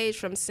off stage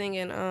from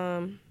singing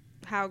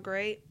How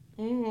Great,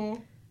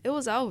 it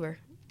was over.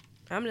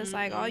 I'm just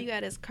like, all you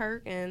got is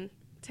Kirk and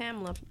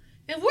Tamla.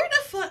 And where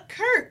the fuck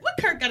Kirk? What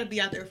Kirk got to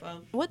be out there for?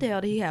 What the hell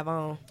did he have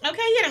on? Okay,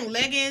 he had on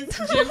leggings,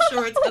 gym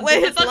shorts, a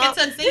With his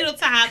fucking tuxedo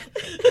top,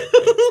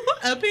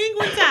 a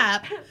penguin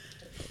top.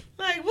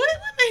 Like,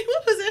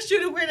 what possessed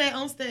you to wear that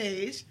on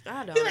stage?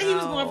 I don't know. He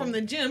was going from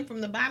the gym, from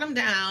the bottom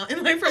down,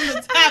 and like from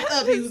the top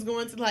up, he was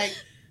going to like,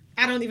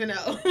 I don't even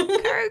know.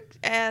 Kirk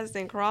ass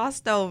and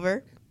crossed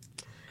over.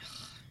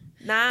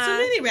 Nah. Too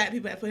many rap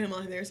people have put him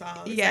on their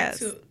songs.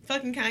 Yes. Like,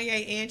 fucking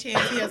Kanye and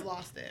Chance, he has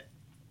lost it.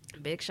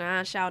 Big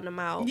Sean shouting them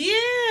out.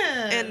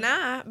 Yeah.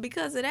 And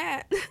because of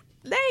that,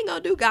 they ain't gonna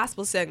do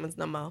gospel segments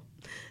no more.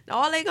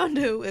 All they gonna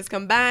do is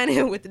combine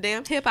it with the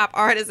damn hip hop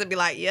artists and be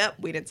like, "Yep,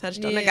 we done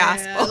touched on the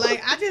gospel."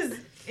 Like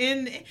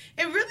and it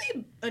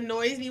really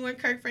annoys me when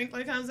Kirk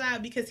Franklin comes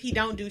out because he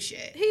don't do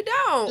shit. He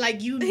don't.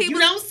 Like you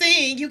don't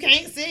sing, you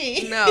can't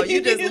sing. No,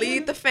 you just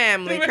lead the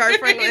family. Kirk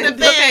Franklin,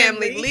 the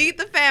family. Lead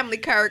the family,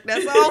 Kirk.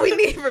 That's all we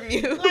need from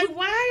you. Like,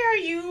 why are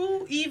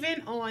you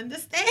even on the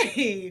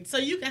stage? So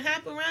you can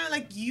hop around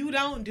like you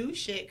don't do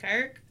shit,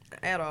 Kirk.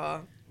 At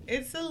all.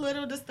 It's a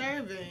little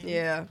disturbing.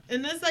 Yeah.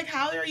 And it's like,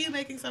 how are you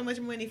making so much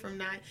money from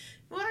not...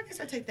 Well, I guess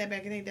I take that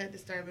back. It ain't that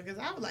disturbing because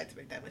I would like to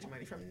make that much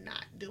money from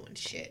not doing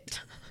shit.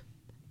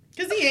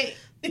 Because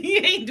he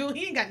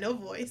ain't got no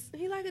voice.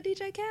 He like a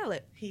DJ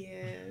Khaled. He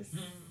is.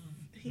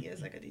 He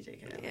is like a DJ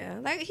Khaled. Yeah.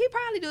 Like, he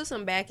probably do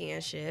some back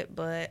end shit,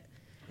 but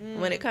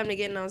when it come to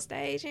getting on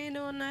stage, he ain't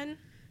doing nothing.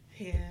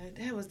 Yeah,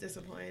 that was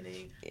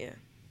disappointing. Yeah.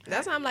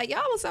 That's why I'm like,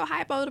 y'all was so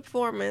hype over the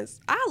performance.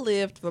 I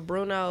lived for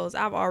Bruno's.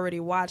 I've already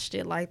watched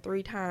it like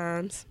 3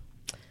 times.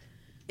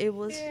 It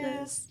was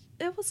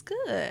it was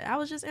good. I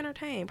was just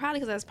entertained. Probably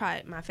because that's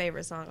probably my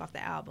favorite song off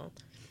the album.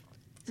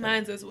 So,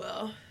 Mine's as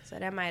well. So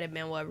that might have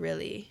been what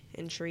really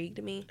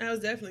intrigued me. I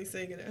was definitely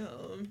singing at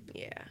home.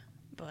 Yeah.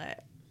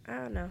 But I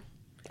don't know.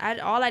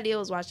 All I did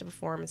was watch the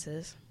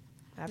performances.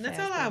 That's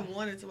all I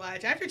wanted to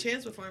watch. After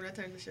Chance performed, I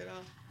turned the shit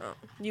off. Oh.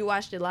 You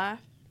watched it live?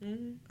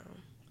 Mm-hmm. Oh.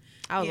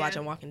 I was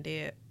watching Walking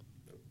Dead.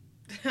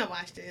 I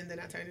watched it and then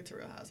I turned into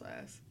Real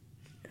Housewives.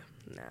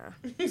 Nah.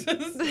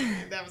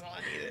 That was all I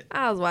needed.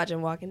 I was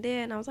watching Walking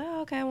Dead and I was like,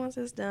 oh, okay, once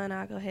it's done,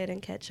 I'll go ahead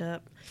and catch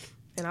up.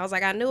 And I was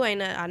like, I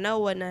know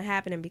wasn't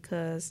happening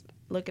because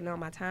looking on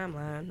my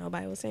timeline,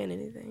 nobody was saying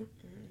anything.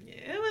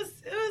 Yeah,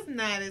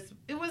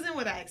 it wasn't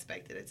what I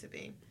expected it to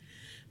be.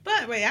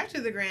 But wait,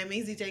 after the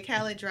Grammys, DJ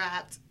Khaled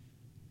dropped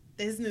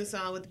his new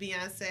song with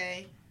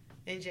Beyonce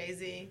and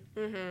Jay-Z.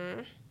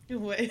 Mm-hmm.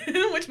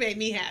 Which made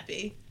me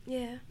happy.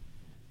 Yeah.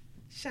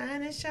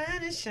 Shining,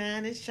 shining,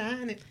 shining,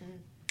 shining.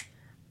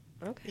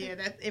 Okay.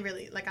 Yeah, it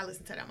really, like, I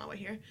listened to that on my way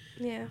here.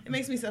 Yeah. It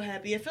makes me so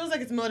happy. It feels like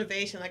it's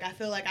motivation. Like, I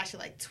feel like I should,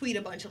 like, tweet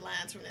a bunch of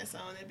lines from that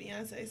song that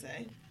Beyonce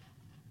say.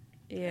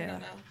 Yeah. I don't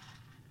know.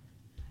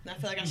 And I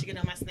feel like I should get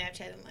on my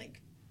Snapchat and,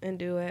 like... And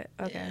do it.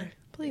 Okay. Yeah,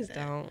 Please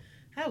don't.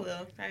 I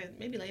will.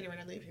 Maybe later when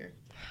I leave here.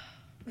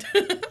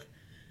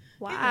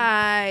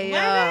 Why?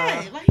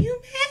 Why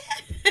you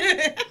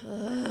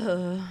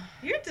mad?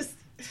 You're just...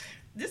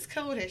 This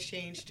code has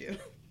changed you.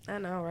 I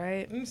know,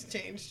 right? It's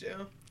changed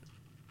you.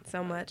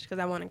 So much, because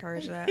I want to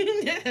encourage that.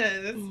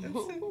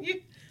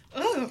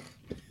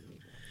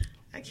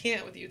 I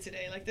can't with you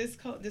today. Like, this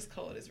code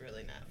is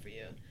really not for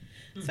you.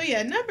 So,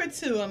 yeah, number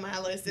 2 on my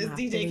list is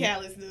DJ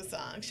Khaled's new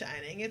song,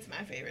 Shining. It's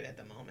my favorite at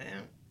the moment.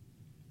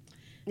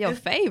 Your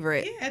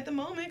favorite? Yeah, at the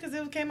moment, because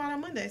it came out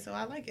on Monday, so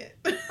I like it.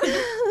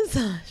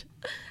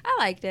 I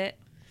liked it.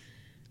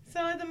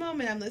 So, at the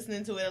moment, I'm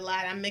listening to it a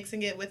lot. I'm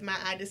mixing it with my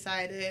I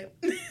Decided.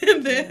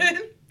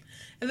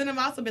 And then I've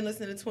also been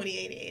listening to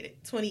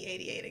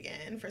 2088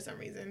 again for some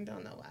reason.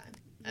 Don't know why.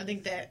 I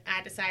think that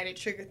I Decided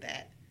triggered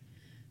that.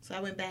 So I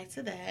went back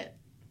to that.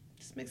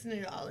 Just mixing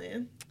it all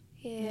in.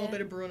 Yeah. A little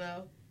bit of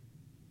Bruno.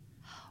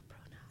 Oh,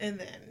 Bruno. And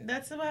then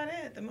that's about it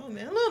at the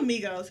moment. A little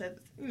Migos,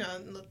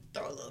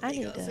 throw a little I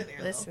need Migos in to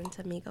there. listen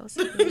to Migos.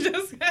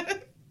 Just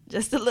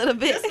Just a little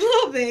bit. just a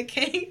little bit.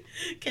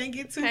 Can't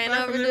get too Can't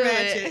far from the overdo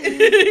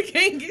ratchet.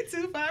 Can't get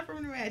too far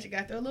from the ratchet.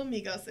 Got to throw a little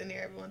Migos in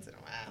there every once in a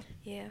while.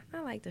 Yeah,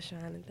 I like the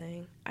shining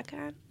thing. I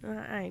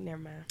ain't never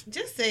mind.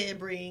 Just say it,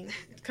 Bree.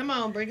 Come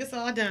on, bring us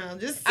all down.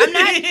 Just say I'm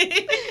not.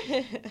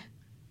 it.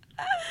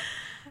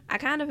 I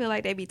kind of feel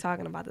like they be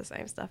talking about the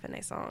same stuff in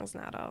their songs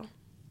now, though.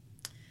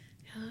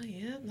 Oh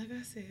yeah, like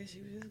I said,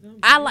 she was just gonna.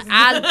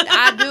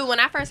 I do.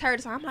 When I first heard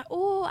the song, I'm like,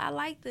 oh, I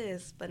like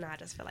this. But no, I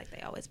just feel like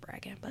they always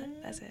bragging. But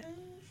that's it.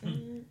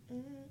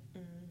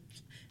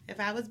 If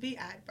I was B,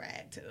 I'd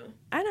brag too.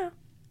 I know.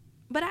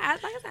 But like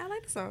I said, I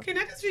like the song. Can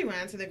I just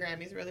rewind to the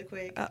Grammys really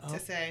quick Uh-oh. to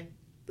say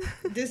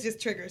this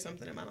just triggered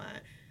something in my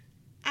mind.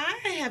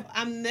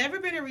 I've never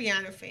been a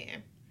Rihanna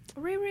fan,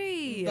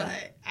 Riri.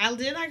 but I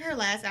did like her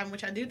last album,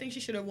 which I do think she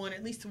should have won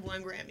at least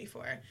one Grammy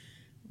for.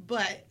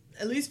 But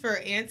at least for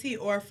Auntie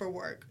or for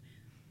Work.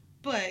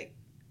 But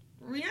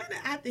Rihanna,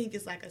 I think,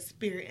 is like a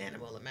spirit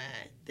animal of mine.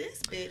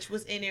 This bitch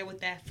was in there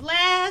with that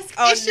flask.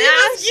 Oh, and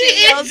now was she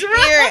getting your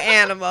drunk. spirit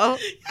animal.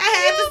 I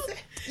had to say.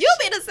 You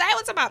be the same.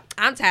 What's about?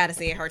 I'm tired of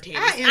seeing her titties.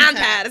 I'm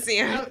tired of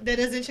seeing her. No, that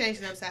doesn't change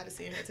that I'm tired of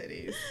seeing her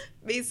titties.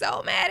 Be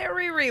so mad at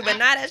Riri, but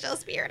not as your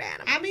spirit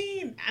animal. I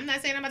mean, I'm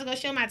not saying I'm about to go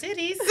show my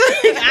titties.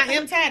 I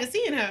am tired of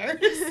seeing her.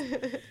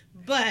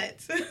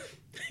 But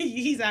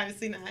he's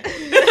obviously not.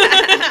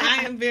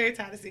 I am very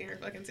tired of seeing her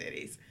fucking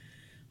titties.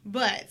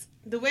 But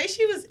the way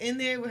she was in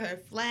there with her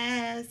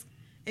flask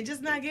and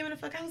just not giving a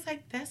fuck, I was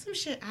like, that's some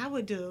shit I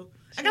would do.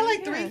 I got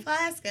like 3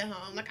 flasks at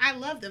home. Like, I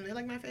love them. They're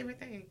like my favorite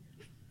thing.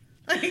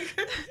 Like,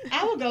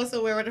 I would go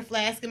somewhere with a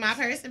flask in my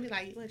purse and be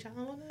like, what, y'all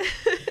want that?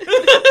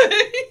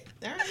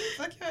 All right,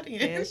 fuck y'all then.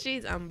 Yeah,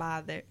 she's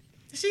unbothered.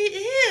 She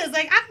is.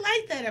 Like, I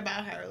like that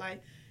about her.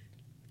 Like,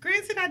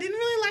 granted, I didn't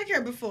really like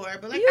her before,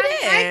 but like, You I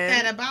like did.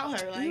 that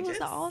about her. Like, You was just,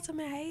 the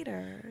ultimate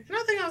hater. I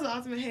don't think I was the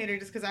ultimate hater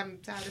just because I'm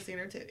tired of seeing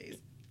her titties.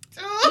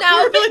 No,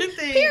 I really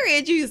think.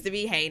 period. You used to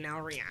be hating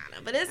on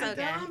Rihanna, but it's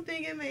okay. I don't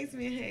think it makes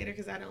me a hater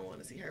because I don't want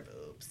to see her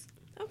boobs.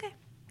 Okay.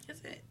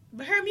 That's it.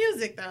 But her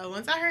music, though,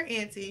 once I heard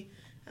Auntie,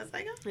 I was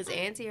like, oh. Is it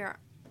anti or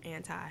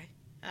anti?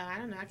 I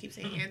don't know. I keep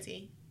saying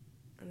Auntie.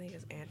 I think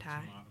it's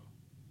anti.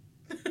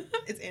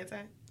 It's anti.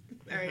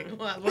 All right.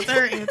 Well, what's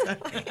her anti?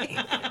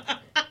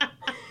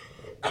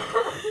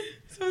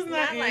 So it's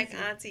not like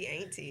auntie.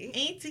 auntie.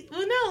 Auntie.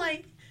 Well, no,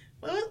 like,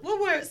 what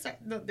word?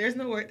 No, there's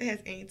no word that has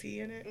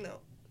auntie in it. No,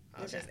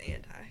 it's Okay. just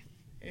anti.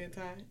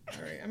 Anti.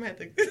 All right. I'm going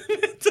to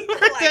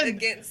have Like to.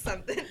 against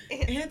something.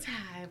 Anti.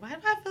 Why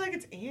do I feel like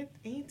it's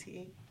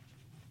auntie?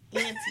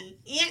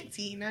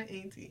 Auntie, not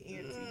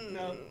auntie.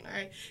 No. All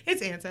right.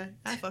 It's anti.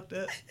 I fucked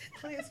up.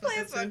 Please fuck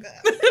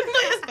up.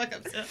 Please fuck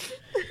up stuff.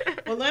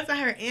 Well, once I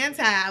heard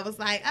anti, I was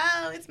like,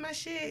 oh, it's my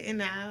shit. And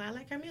now I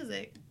like her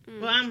music.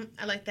 Well,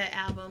 I like that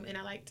album, and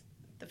I liked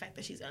the fact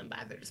that she's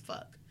unbothered as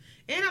fuck.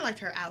 And I liked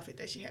her outfit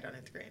that she had on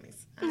at the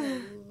Grammys.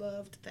 I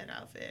loved that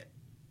outfit.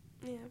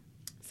 Yeah.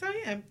 So,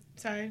 yeah.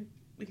 Sorry.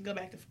 We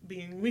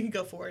can we can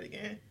go forward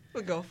again.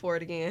 We'll go for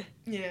it again.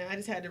 Yeah, I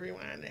just had to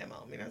rewind that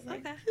moment. I was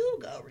like, Okay. you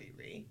go,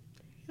 Riri.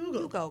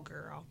 You go,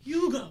 girl.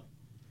 You go.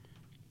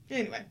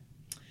 Anyway.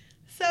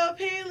 So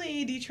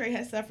apparently Detroit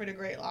has suffered a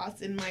great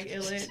loss in Mike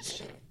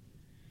Ilitch.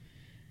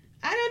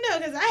 I don't know,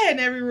 because I had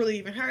never really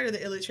even heard of the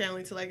Ilitch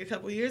family until like a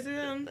couple years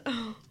ago.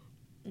 Oh.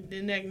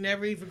 Then that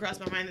never even crossed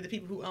my mind that the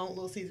people who owned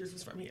Little Caesars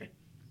was from here.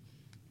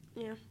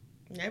 Yeah.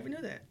 Never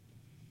knew that.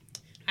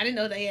 I didn't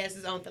know they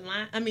asses owned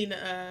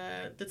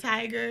the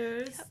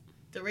Tigers. Yep.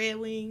 The Red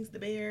Wings, the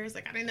Bears.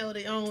 Like, I didn't know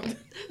they owned,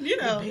 The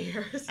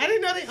Bears. I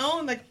didn't know they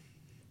owned, like,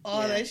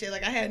 all that shit.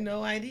 Like, I had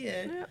no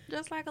idea. Yep,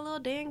 just like a little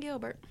Dan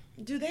Gilbert.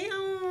 Do they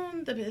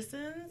own the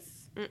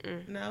Pistons?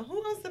 Mm-mm. No.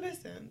 Who owns the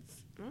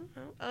Pistons?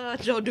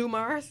 Joe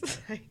Dumars.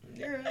 Girl,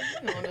 you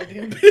don't own no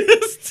damn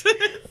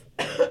Pistons.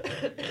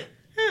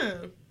 Huh.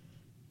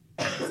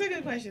 That's a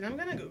good question. I'm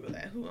going to Google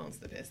that. Who owns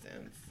the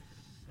Pistons?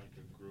 Like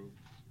a group.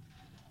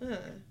 Huh.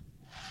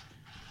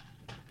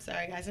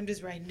 Sorry, guys. I'm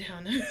just writing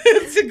down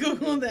to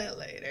Google that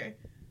later.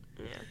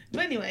 Yeah.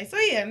 But anyway, so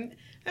yeah,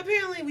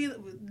 apparently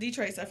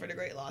Detroit suffered a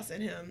great loss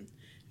in him.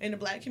 In the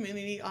black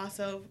community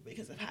also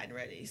because of hiding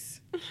Reddies.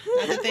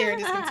 Not that they are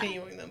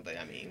discontinuing them, but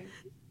I mean,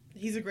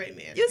 he's a great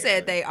man. You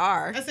said they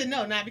are. I said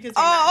no, not because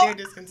they're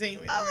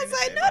discontinuing them. I was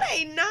like, no,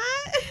 they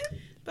not.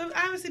 But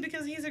obviously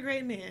because he's a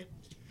great man.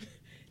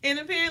 And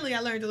apparently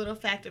I learned a little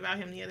fact about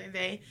him the other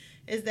day,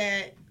 is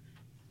that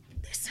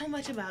there's so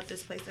much about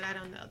this place that I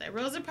don't know. That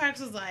Rosa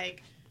Parks was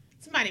like,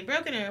 somebody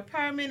broke in her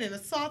apartment and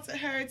assaulted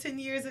her 10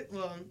 years ago.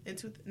 Well, in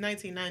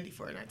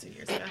 1994, not 10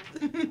 years ago.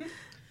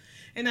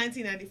 In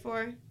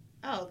 1994.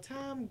 Oh,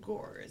 Tom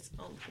Gores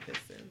owns the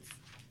Pistons.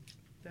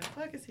 The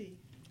fuck is he?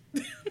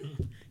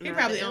 He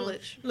probably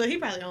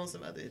owns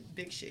some other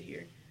big shit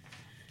here.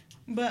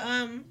 But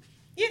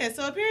yeah,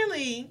 so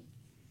apparently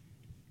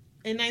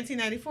in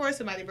 1994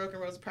 somebody broke in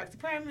Rosa Parks'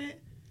 apartment,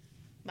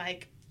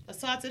 like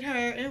assaulted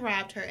her and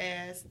robbed her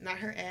ass, not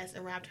her ass,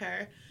 and robbed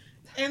her.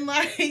 And,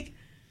 like,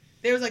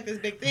 there was, like, this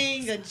big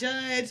thing. A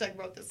judge, like,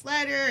 wrote this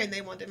letter, and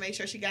they wanted to make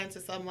sure she got into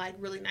some, like,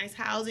 really nice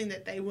housing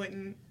that they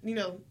wouldn't, you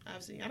know,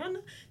 obviously. I don't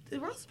know.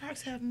 Did Rosa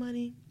Parks have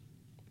money,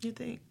 you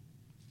think?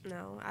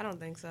 No, I don't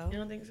think so. You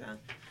don't think so?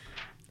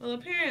 Well,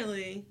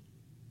 apparently,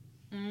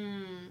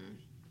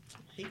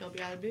 he gonna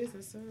be out of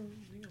business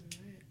soon. He gonna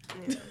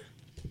be mad.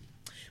 Yeah.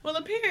 Well,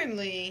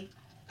 apparently,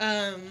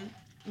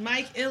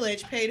 Mike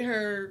Ilitch paid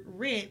her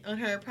rent on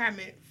her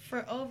apartment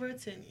for over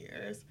 10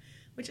 years,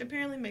 which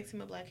apparently makes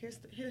him a black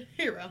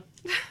hero.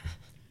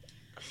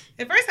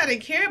 At first, I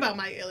didn't care about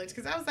Mike Ilitch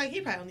because I was like,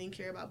 he probably don't even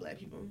care about black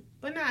people.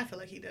 But now I feel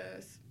like he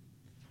does.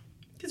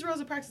 Because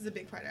Rosa Parks is a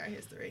big part of our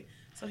history.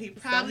 So he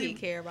probably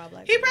care about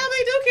black He people. probably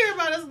do care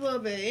about us a little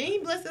bit. And he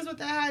blessed us with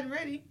that hot and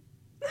ready.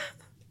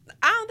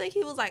 I don't think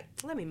he was like,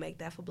 let me make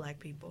that for black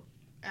people.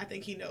 I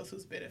think he knows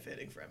who's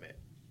benefiting from it.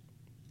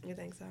 You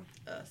think so?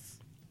 Us.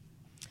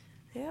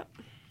 Yep.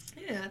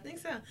 Yeah, I think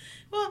so.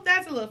 Well,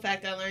 that's a little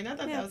fact I learned. I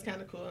thought that was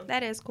kind of cool.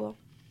 That is cool.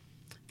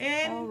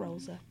 And Oh,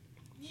 Rosa.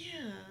 yeah.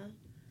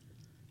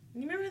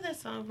 You remember that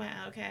song by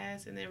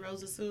Outkast and then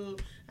Rosa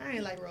sued? I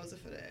ain't like Rosa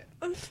for that.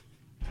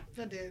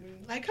 I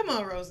didn't. Like, come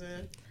on,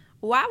 Rosa.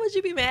 Why would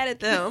you be mad at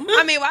them?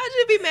 I mean, why would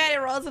you be mad at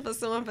Rosa for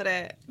suing for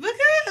that?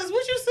 Because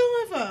what you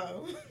suing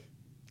for?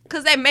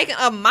 Because they making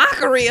a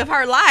mockery of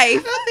her I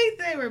life. don't think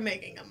they were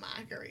making a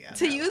mockery of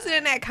To her use it life.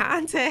 in that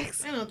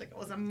context. I don't think it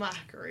was a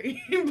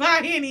mockery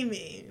by any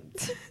means.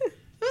 It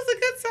was a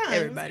good song.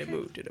 Everybody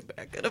moved to the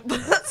back of the bus.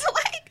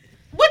 Like,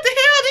 What the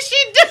hell did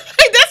she do?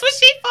 That's what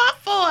she fought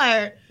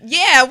for.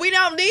 yeah, we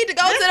don't need to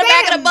go That's to the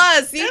back not of the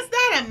bus. That's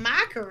not a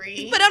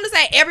mockery. But I'm just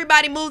saying,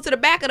 everybody moved to the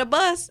back of the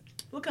bus.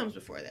 What comes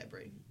before that,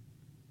 Brie?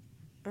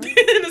 Huh?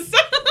 In the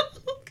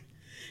song.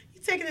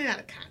 You're taking it out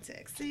of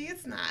context. See,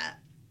 it's not.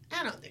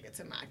 I don't think it's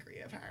a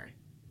mockery of her.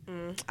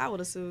 I would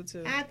have sued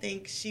too. I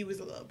think she was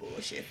a little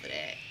bullshit for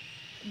that.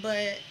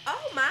 But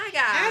Oh my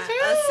God. I do.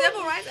 A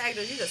civil rights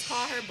activist, you just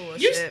call her that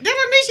bullshit.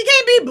 don't mean she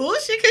can't be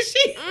bullshit because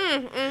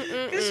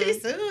she She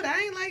sued.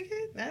 I ain't like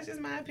it. That's just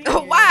my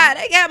opinion. Why?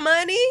 They got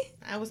money.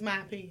 That was my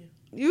opinion.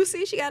 You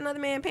see, she got another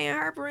man paying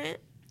her rent.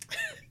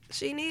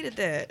 She needed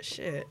that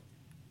shit.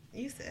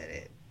 You said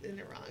it in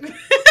the wrong.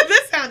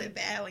 That sounded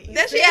bad when you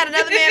Then said she had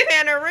another man it.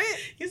 paying her rent.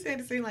 You said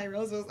it seemed like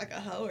Rosa was like a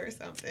hoe or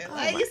something. Oh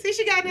Like, my- you see,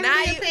 she got another Now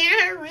man you- paying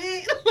her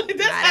rent. Like,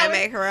 Nah, that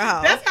make her a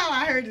hoe. That's how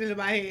I heard it in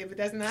my head, but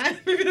that's not.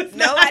 That's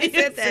not how Nobody you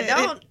said that. it.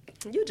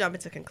 Don't you jump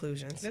into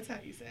conclusions. That's how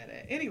you said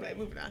it. Anyway,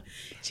 moving on.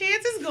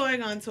 Chance is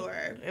going on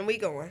tour. And we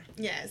going.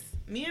 Yes,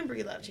 me and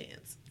Brie love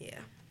Chance Yeah.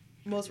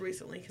 most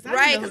recently because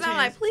Right, because I'm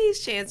like, please,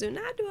 Chance, do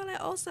not do all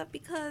that old stuff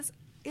because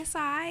it's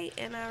alright,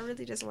 and I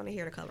really just want to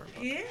hear the coloring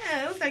book.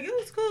 yeah, it was like it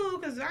was cool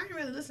because I didn't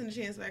really listen to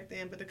Chance back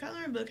then, but the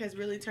coloring book has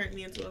really turned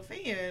me into a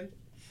fan,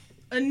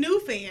 a new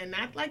fan,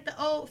 not like the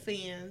old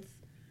fans.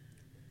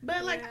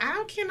 But like, Yeah.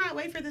 I cannot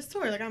wait for this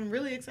tour. Like, I'm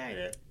really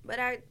excited. But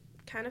I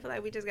kind of feel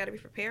like we just got to be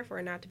prepared for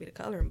it not to be the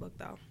coloring book,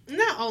 though.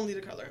 Not only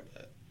the coloring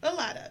book, a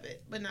lot of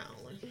it, but not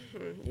only.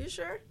 You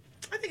sure?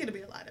 I think it'll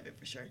be a lot of it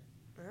for sure.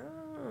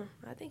 Oh,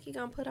 I think he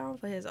gonna put on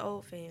for his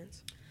old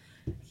fans.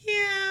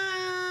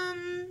 Yeah,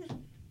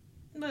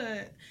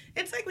 but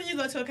it's like when you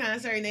go to a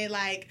concert and they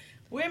like,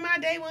 where my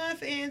day one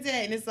fans at?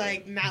 And it's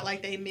like not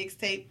like they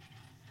mixtape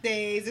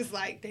days. It's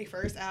like they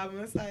first album.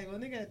 It's like, well,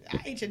 nigga,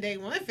 I ain't your day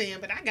one fan,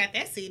 but I got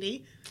that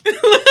CD.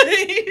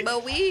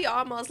 But we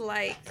almost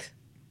like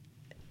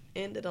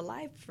end of the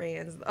life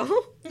friends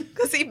though,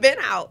 because he been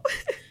out.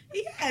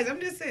 Yes, I'm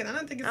just saying. I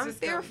don't think it's I'm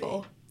just gonna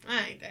fearful. be-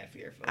 I ain't that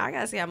fearful. I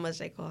gotta see how much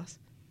they cost.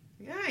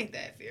 I ain't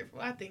that fearful.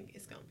 I think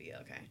it's gonna be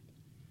okay.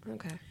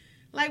 Okay.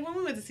 Like when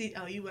we went to see,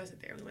 oh, you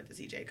wasn't there when we went to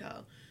see J.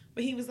 Cole.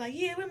 But he was like,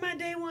 yeah, we're my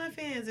day one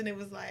fans. And it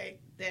was like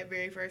that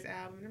very first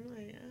album. And I'm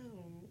like,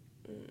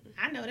 oh,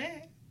 I know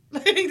that.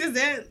 Like, does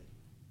that,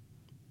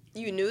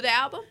 You knew the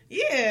album?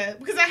 yeah,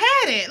 because I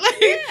had it. Like,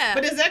 Yeah.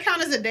 But does that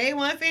count as a day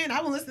one fan?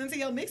 I was listening to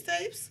your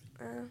mixtapes.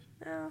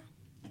 No.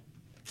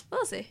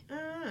 We'll see.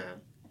 Uh,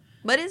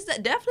 But it's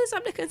definitely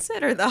something to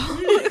consider, though.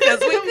 Because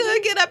we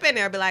could get up in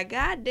there and be like,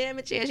 God damn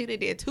it, Chance, you done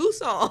did 2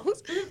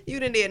 songs. You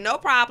done did No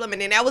Problem,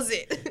 and then that was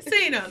it.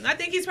 See, no, I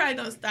think he's probably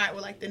going to start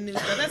with, like, the new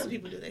stuff. That's what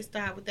people do. They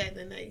start with that,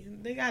 then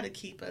they got to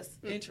keep us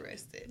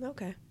interested.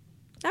 Okay.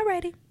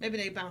 Alrighty. Maybe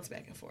they bounce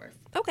back and forth.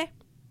 Okay.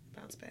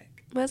 Bounce back.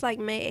 But it's like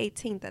May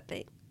 18th, I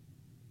think.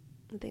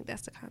 I think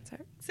that's the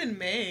concert. It's in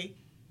May.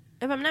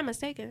 If I'm not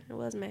mistaken, it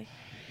was May.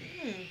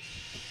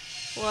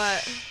 Hmm.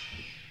 What?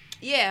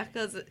 Yeah,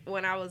 because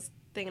when I was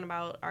thinking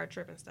about our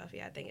trip and stuff,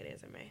 yeah, I think it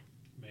is in May.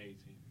 May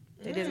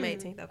 18th. It is May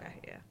 18th. Okay,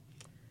 yeah.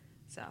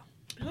 So.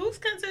 Whose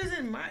concert is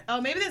in March?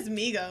 Oh, maybe that's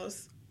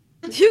Migos.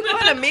 You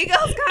going to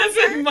Migos That's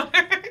in concert?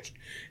 March.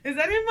 Is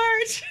that in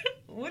March?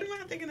 What am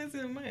I thinking that's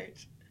in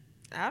March?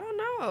 I don't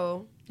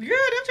know. Girl,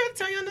 don't try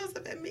to turn your nose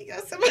up at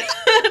Migos.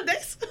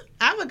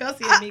 I'm going to go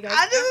see a Migos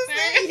I just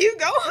concert. said you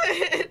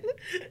going.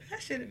 I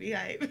shouldn't be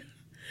hype.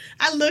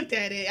 I looked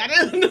at it. I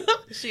don't know.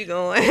 She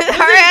going. Her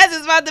ass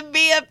is about to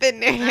be up in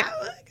there. I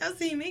would go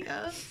see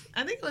Migos.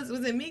 I think it was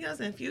it Migos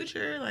and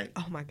Future? Like,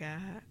 Oh my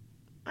God.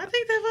 I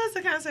think that was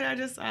the concert I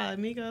just saw.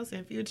 Migos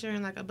and Future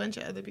and like a bunch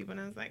of other people.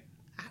 And I was like,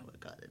 I would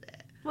go to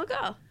that. We'll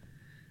go.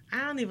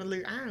 I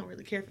don't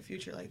really care for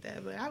Future like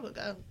that, but I would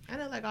go. I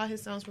know like all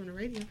his songs from the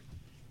radio.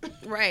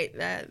 Right.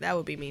 That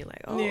would be me.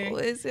 Like, oh, Yeah.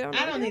 is it?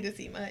 I don't need to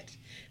see much.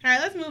 All right,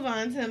 let's move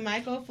on to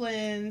Michael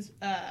Flynn's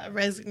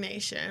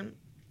resignation.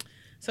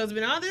 So it's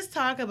been all this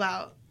talk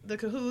about the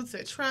cahoots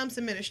at Trump's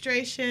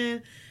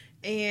administration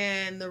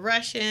and the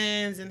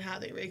Russians and how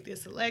they rigged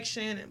this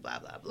election and blah,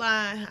 blah,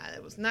 blah, how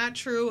it was not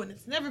true and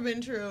it's never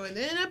been true. And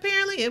then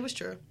apparently it was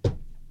true.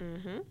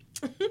 Mm-hmm.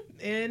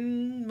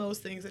 And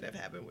most things that have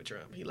happened with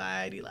Trump. He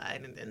lied,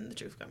 and then the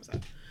truth comes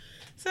out.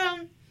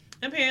 So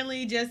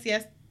apparently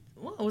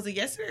was it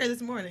yesterday or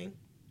this morning?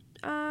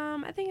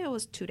 I think it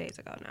was 2 days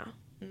ago now.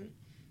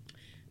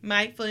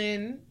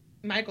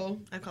 Michael,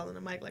 I'm calling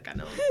him Mike like I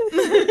know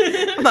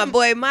him. My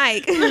boy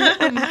Mike.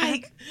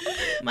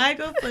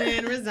 Michael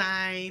Flynn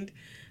resigned,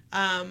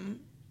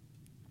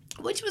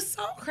 which was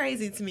so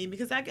crazy to me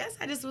because I guess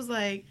I just was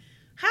like,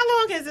 how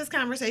long has this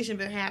conversation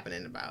been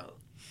happening about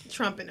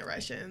Trump and the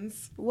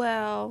Russians?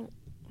 Well,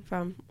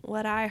 from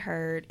what I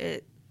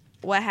heard,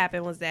 what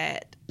happened was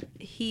that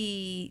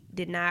he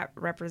did not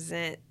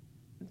represent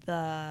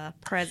the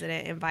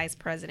president and vice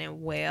president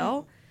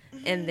well.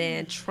 And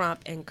then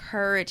Trump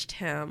encouraged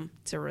him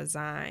to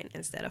resign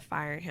instead of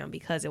firing him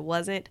because it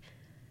wasn't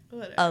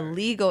a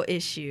legal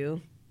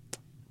issue,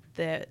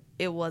 that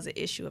it was an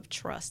issue of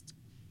trust.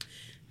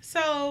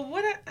 So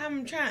what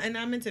I'm trying, and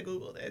I meant to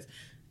Google this,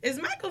 is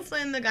Michael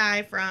Flynn the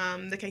guy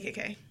from the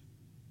KKK?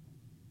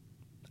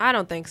 I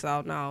don't think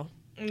so. No.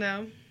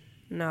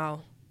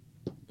 No.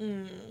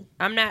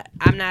 I'm not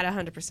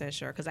 100%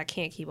 sure because I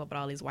can't keep up with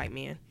all these white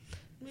men.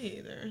 Me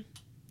either.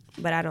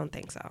 But I don't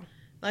think so.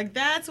 Like,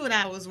 that's what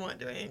I was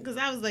wondering. Because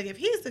I was like, if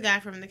he's the guy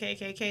from the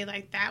KKK,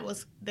 like,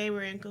 they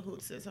were in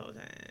cahoots this whole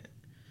time.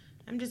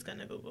 I'm just going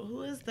to Google.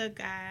 Who is the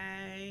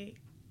guy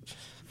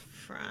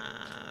from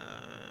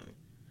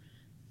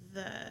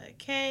the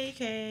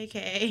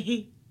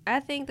KKK? I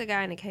think the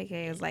guy in the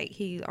KKK is like,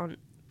 he's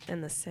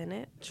in the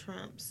Senate.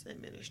 Trump's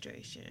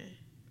administration.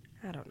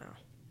 I don't know.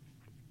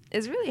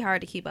 It's really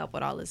hard to keep up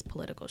with all this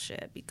political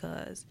shit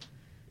because,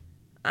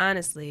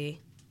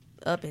 honestly,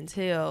 up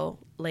until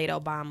late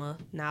Obama,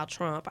 now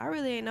Trump, I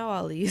really ain't know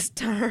all these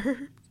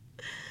terms.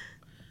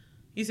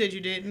 You said you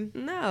didn't?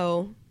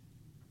 No.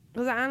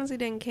 Because I honestly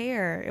didn't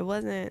care. It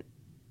wasn't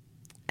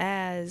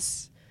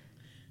as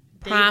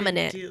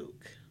prominent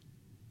Duke.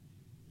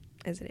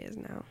 as it is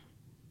now.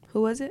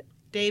 Who was it?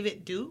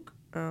 David Duke.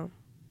 Oh.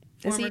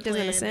 Is he just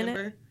in the Senate?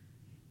 Member.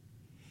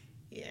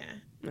 Yeah.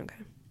 Okay.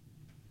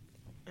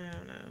 I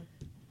don't know.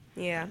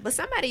 Yeah. But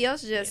somebody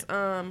else just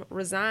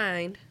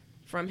resigned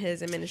from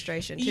his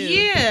administration too.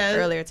 Yeah.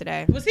 Earlier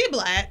today. Was he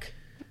black?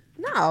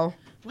 No.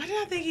 Why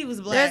did I think he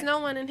was black? There's no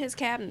one in his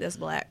cabinet that's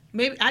black.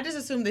 Maybe I just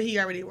assumed that he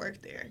already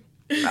worked there.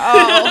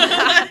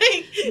 Oh.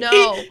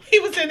 No. He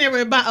was in there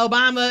with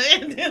Obama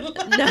and then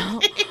No.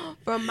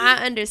 From my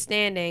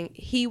understanding,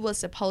 he was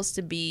supposed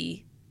to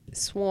be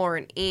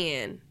sworn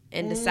in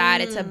and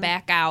decided to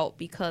back out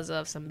because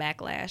of some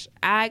backlash.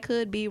 I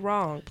could be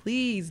wrong.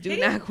 Please do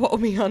not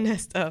quote me on that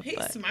stuff. He's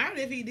smart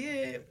if he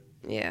did.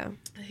 Yeah.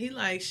 He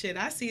like, shit,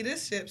 I see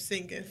this ship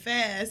sinking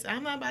fast.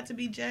 I'm not about to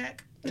be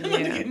Jack. I'm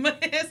going to get my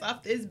ass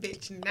off this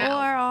bitch now.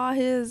 Or all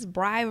his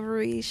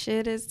bribery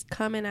shit is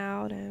coming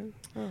out and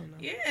I don't know.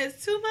 Yeah,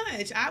 it's too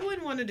much. I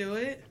wouldn't want to do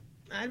it.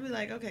 I'd be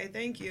like, okay,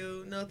 thank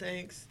you. No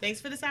thanks. Thanks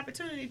for this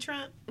opportunity,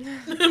 Trump.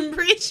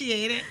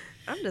 Appreciate it.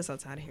 I'm just so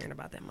tired of hearing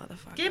about that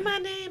motherfucker. Get my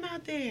name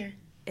out there.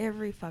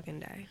 Every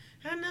fucking day.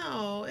 I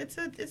know. It's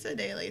a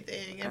daily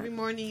thing. Every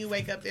morning you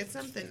wake up, there's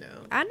something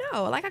new. I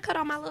know. Like I cut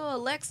on my little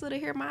Alexa to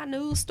hear my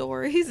news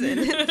stories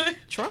and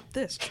Trump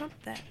this, Trump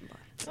that.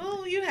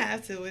 Well, you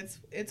have to.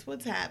 It's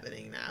what's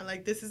happening now.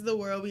 Like, this is the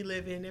world we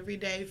live in. Every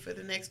day for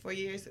the next 4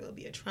 years, it will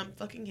be a Trump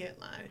fucking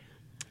headline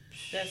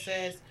that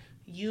says,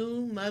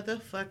 "You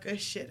motherfucker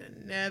should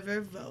have never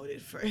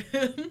voted for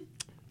him."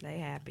 They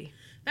happy.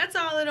 That's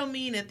all it'll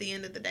mean at the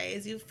end of the day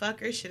is you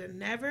fuckers should have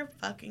never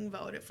fucking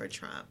voted for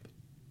Trump.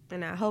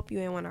 And I hope you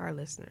ain't one of our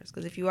listeners,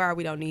 because if you are,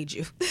 we don't need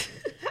you.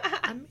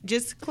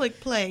 Just click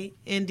play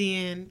and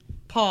then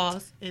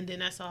pause, and then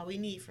that's all we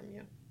need from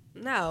you.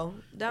 No,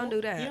 don't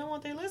do that. You don't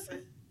want they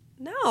listen?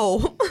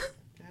 No.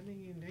 I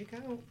mean, they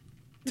count.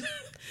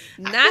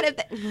 Not if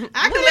they...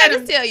 I can let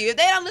let us tell you. If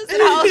they don't listen to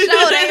the whole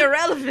show, they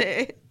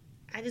irrelevant.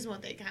 I just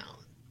want they count.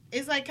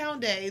 It's like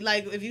count day.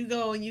 Like, if you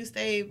go and you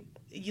stay,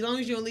 as long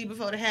as you don't leave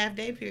before the half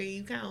day period,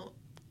 you count.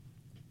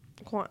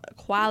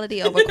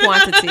 Quality over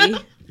quantity.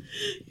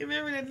 You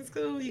remember that in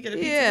school? You get a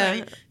pizza Yeah. money.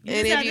 You And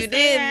just if have you to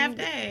stay half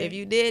didn't, day. if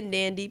you didn't,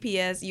 then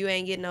DPS, you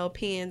ain't getting no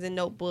pens and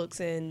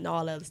notebooks and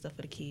all other stuff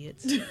for the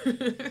kids.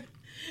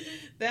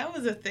 That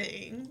was a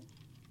thing.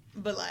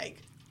 But, like,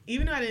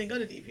 even though I didn't go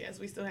to DPS,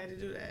 we still had to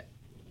do that.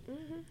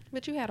 Mm-hmm.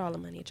 But you had all the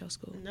money at your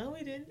school. No, we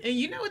didn't. And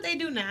you know what they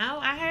do now,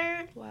 I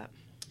heard? What?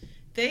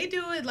 They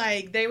do it,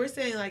 like, they were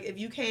saying, like, if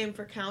you came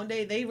for count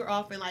day, they were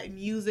offering, like,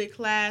 music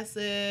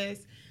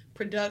classes,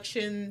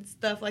 production,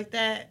 stuff like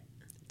that.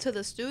 To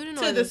the student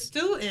to or the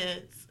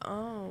students.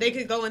 Oh. They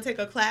could go and take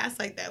a class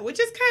like that, which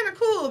is kind of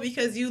cool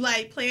because you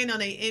like playing on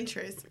their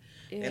interests.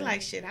 Yeah. They're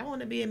like, shit, I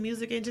want to be a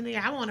music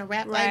engineer. I want to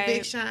rap Right. like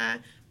Big Sean.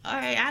 All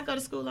right, I go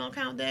to school on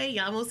count day.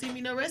 Y'all won't see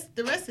me the rest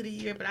of the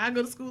year, but I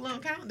go to school on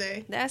count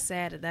day. That's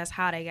sad. That's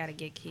how they got to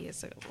get kids.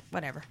 So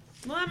whatever.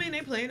 Well, I mean,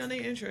 they playing on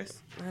their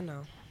interests. I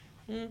know.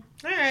 All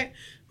right,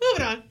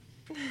 moving on.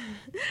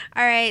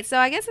 All right, so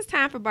I guess it's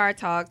time for bar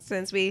talk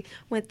since we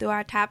went through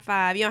our top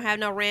 5. You don't have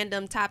no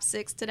random top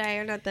 6 today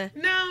or nothing?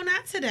 No,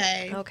 not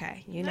today.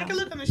 Okay, you know. I can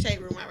look on the shade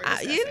room while we're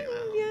discussing. you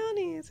don't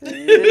need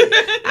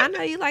to. I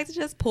know you like to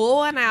just pull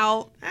one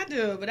out. I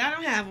do, but I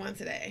don't have one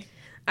today.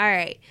 All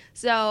right,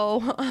 so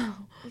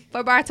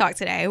for bar talk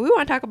today, we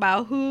want to talk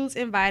about who's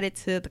invited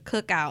to the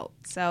cookout.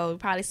 So you've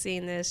probably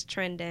seen this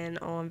trending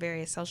on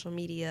various social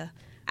media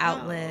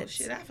outlets.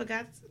 Oh, shit, I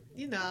forgot.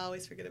 You know, I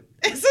always forget it.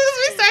 As soon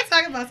as we start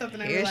talking about something,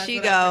 I Here realize she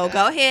what I go. forgot.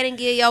 Go ahead and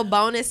get your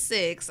bonus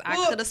 6. I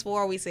Well- could have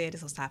swore we said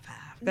this was top 5.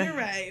 Go You're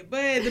ahead. right,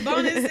 but the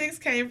bonus 6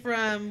 came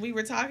from, we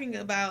were talking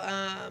about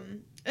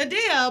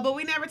Adele, but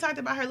we never talked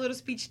about her little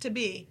speech to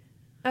be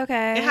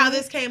Okay. and how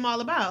this came all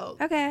about.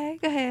 Okay,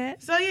 go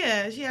ahead. So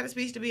yeah, she had a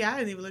speech to be. I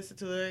didn't even listen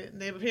to it.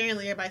 They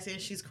apparently everybody saying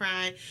she's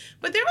crying,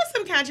 but there was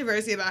some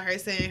controversy about her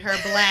saying her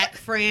black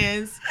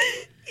friends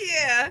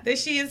Yeah.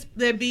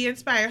 that be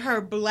inspired her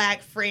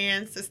black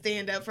friends to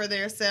stand up for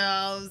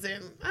themselves,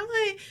 and I'm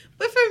like,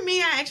 but for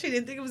me, I actually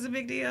didn't think it was a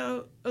big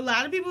deal. A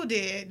lot of people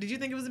did. Did you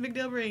think it was a big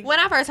deal, Brie? When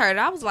I first heard it,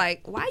 I was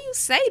like, why you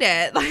say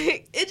that?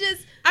 Like, it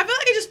just, I feel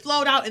like it just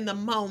flowed out in the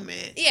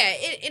moment. yeah,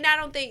 and I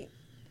don't think,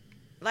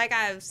 like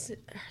I've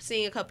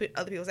seen a couple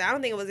other people say, I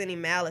don't think it was any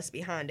malice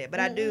behind it, but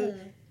I do,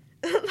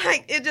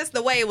 like, it just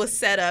the way it was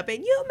set up,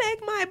 and you make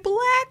my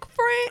black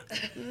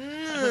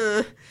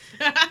friend.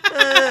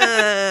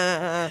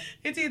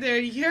 It's either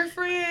your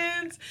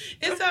friends.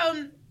 It's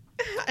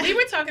we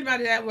were talking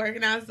about it at work,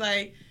 and I was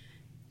like,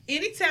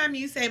 anytime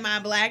you say my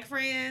black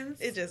friends,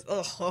 It just,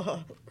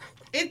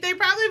 they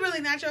probably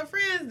really not your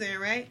friends then,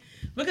 right?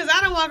 Because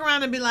I don't walk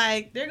around and be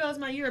like, there goes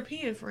my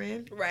European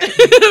friend. Right.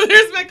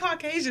 There's my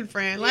Caucasian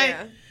friend. Like,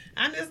 Yeah.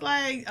 I'm just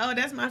like, oh,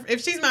 that's my,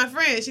 if she's my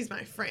friend, she's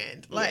my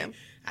friend. Like, Yeah.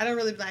 I don't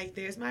really be like,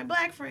 there's my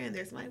black friend,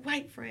 there's my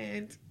white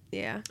friend.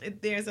 Yeah.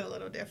 There's a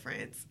little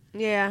difference.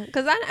 Yeah,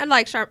 because I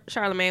like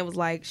Charlamagne was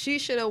like, she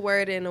should have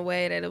worded it in a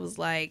way that it was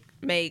like,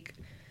 make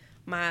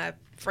my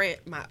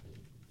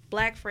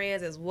black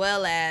friends as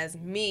well as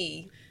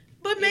me.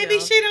 But You maybe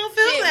know. she don't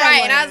feel Shit, that right,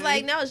 way. and I was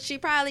like, no, she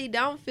probably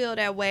don't feel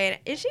that way.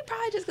 And she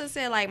probably just could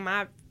say like,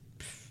 I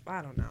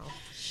don't know.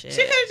 Shit.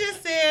 She could have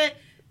just said,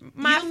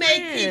 My you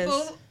make friends.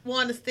 people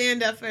want to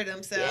stand up for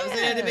themselves. And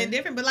it would have been Yeah.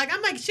 different. But, like,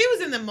 I'm like, she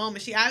was in the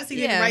moment. She obviously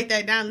didn't Yeah. write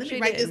that down. Let me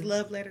She write this didn't.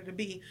 love letter to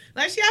be.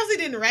 Like, she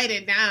obviously didn't write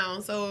it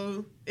down.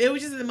 So, it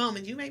was just in the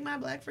moment. You make my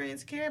black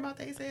friends care about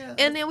themselves.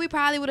 And then we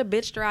probably would have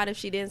bitched her out if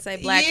she didn't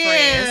say black Yeah.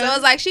 friends. So it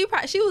was like she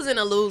was in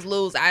a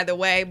lose-lose either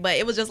way. But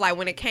it was just like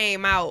when it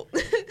came out,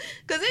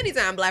 because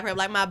anytime black friends,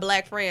 like my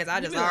black friends,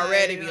 I just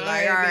already be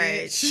like, all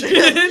right,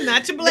 bitch.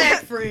 Not your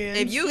black friends.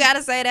 if you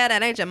gotta say that,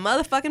 that ain't your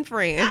motherfucking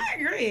friend. I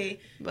agree.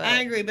 But-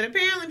 I agree. But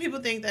apparently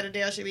people think that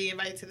Adele should be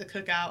invited to the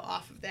cookout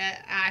off of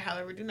that. I,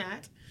 however, do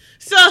not.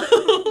 So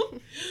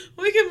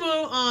we can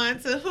move on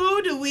to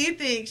who do we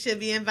think should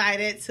be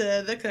invited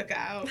to the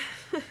cookout.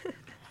 All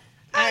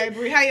right,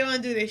 Brie, how you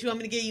want to do this? You want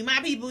me to give you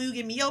my people, you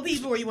give me your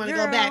people, or you want to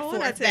go Girl, back,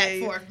 what'd I forth, tell back,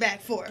 you? forth,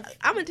 back, forth?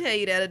 I'm gonna tell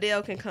you that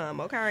Adele can come,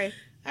 okay?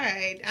 All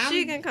right.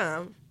 She can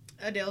come.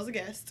 Adele's a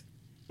guest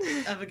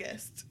of a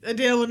guest.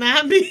 Adele will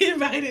not be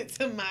invited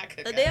to my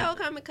cookout. Adele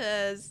coming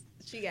because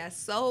she got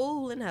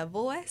soul in her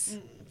voice.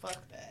 Fuck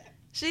that.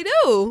 She do.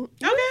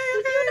 Okay, okay.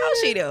 You know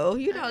she do.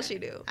 You know Okay. she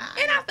do. I-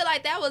 And I feel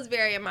like that was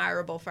very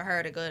admirable for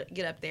her to go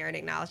get up there and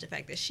acknowledge the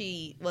fact that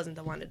she wasn't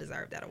the one to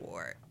deserve that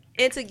award.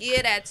 And to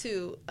give that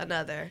to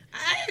another,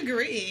 I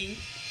agree.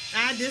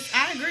 I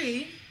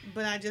agree,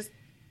 but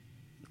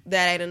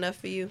that ain't enough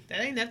for you. that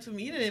ain't enough for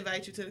me to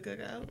invite you to the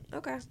cookout.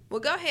 Okay. Well,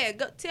 go ahead.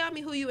 Go tell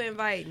me who you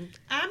inviting.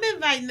 I'm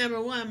inviting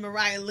number one,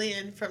 Mariah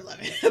Lynn from Love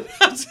and Hip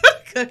Hop to the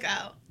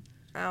cookout.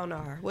 I don't know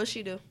her. What's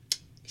she do?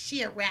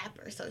 She a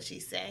rapper, so she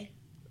say.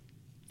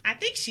 I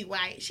think she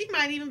white. She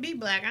might even be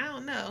black. I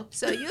don't know.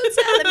 So you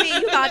telling me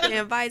you about to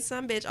invite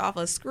some bitch off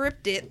a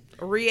scripted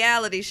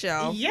reality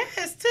show?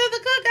 Yes, to the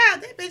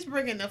cookout. That bitch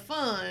bringing the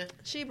fun.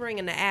 She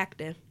bringing the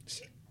acting.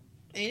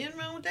 Ain't nothing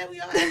wrong with that. We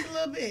all act a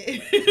little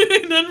bit.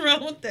 Ain't nothing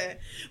wrong with that.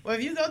 Well,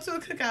 if you go to a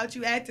cookout,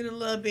 you acting a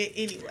little bit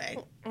anyway.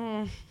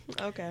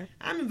 Okay.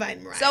 I'm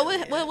inviting Mariah. So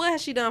Lynn. what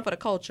has she done for the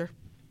culture?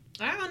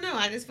 I don't know.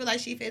 I just feel like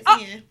she fits Oh.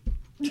 in.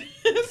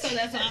 So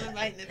that's why I'm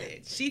inviting the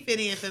bitch. She fit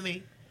in for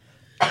me.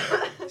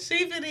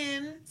 She fit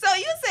in. So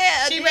you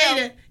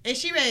said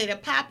She ready to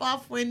pop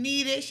off when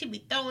needed. She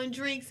be throwing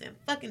drinks and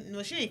fucking.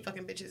 Well, she ain't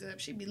fucking bitches up.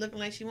 She be looking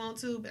like she want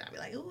to, but I be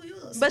like, ooh, you a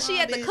little But small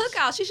she at the bitch.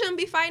 cookout. She shouldn't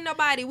be fighting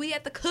nobody. We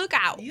at the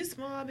cookout. You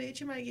small bitch.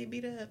 You might get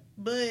beat up,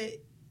 but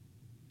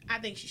I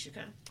think she should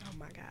come. Oh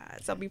my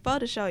God. So before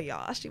the show,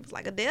 y'all, she was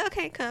like, Adele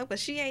can't come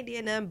because she ain't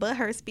did nothing but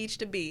her speech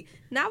to be.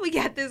 Now we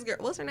got this girl.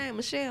 What's her name?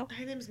 Michelle.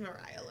 Her name is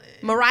Mariah Lynn.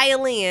 Mariah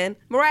Lynn.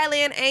 Mariah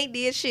Lynn ain't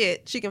did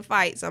shit. She can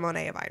fight, so I'm on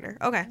inviting her.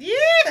 Okay. Yeah,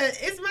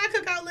 it's my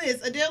cookout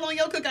list. Adele on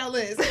your cookout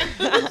list.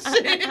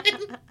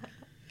 Shit.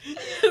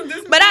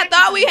 But I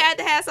thought we had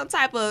to have some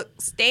type of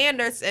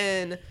standards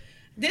and.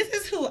 This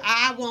is who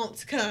I want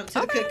to come to the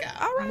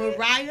cookout. All right.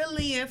 Mariah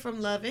Lynn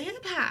from Love and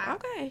Hip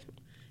Hop. Okay.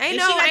 And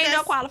Ain't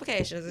no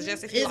qualifications. It's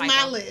just if you it's like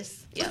my them.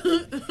 list. Yeah.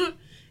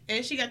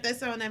 And she got that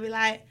song that be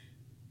like,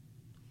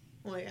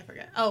 wait, I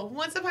forgot. Oh,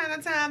 once upon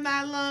a time,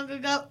 not long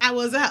ago, I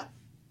was out.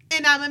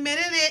 And I'm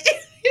admitting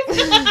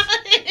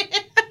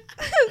it.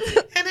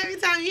 And every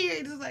time you hear it,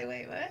 it's just like,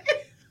 wait, what?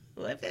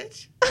 What,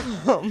 bitch?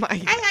 Oh, my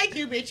God. I like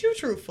you, bitch. You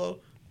truthful.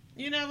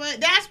 You know what?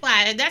 That's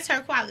why. That's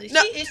her quality.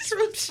 No. She is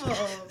truthful,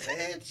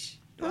 bitch.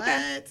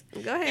 Okay.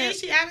 What? Go ahead. And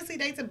she obviously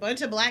dates a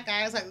bunch of black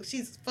guys. Like,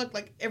 she's fucked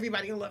like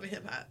everybody in Love and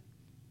Hip Hop.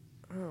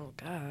 Oh,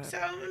 God. So,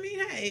 I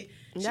mean, hey.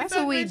 That's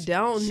what we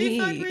don't She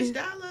fuck need. Rich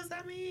Dollars.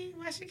 I mean,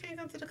 why she can't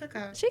come to the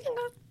cookout? She can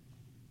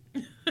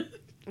come.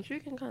 She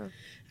can come.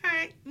 All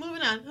right,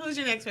 moving on. Who's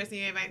your next person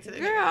you're inviting to the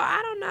Girl, cookout?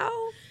 I don't know.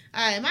 All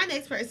right, my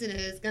next person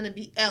is going to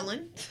be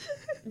Ellen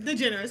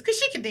DeGeneres, because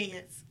she can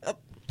dance.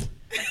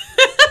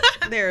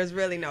 There is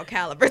really no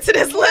caliber to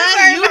this list.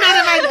 What? You not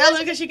inviting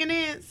Ellen because she can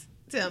dance?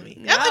 Tell me.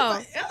 No.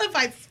 Ellen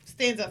fights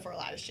stands up for a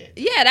lot of shit.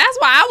 Yeah, that's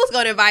why I was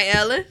going to invite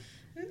Ellen.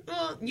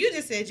 Well, you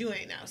just said you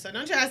ain't now, so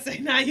don't try to say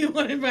now you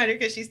want to invite her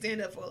because she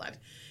stand up for a lot.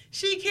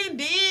 She can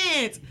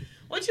dance.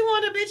 What you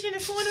want a bitch in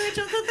the corner at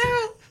your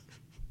cookout?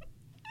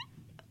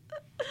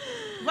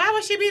 Why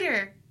would she be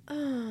there?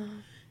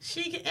 Ellen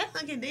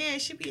can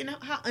dance. She be in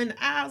the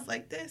aisles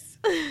like this.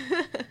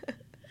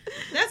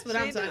 That's what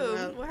I'm talking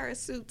about. With her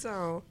suits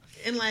on.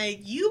 And like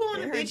you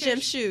want And a her bitch gym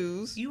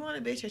shoes. You want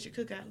a bitch at your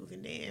cookout who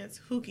can dance,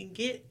 who can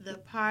get the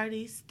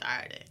party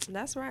started.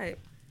 That's right.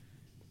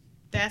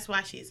 That's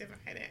why she's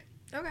invited.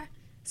 Okay.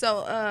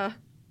 So,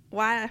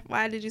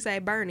 why did you say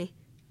Bernie?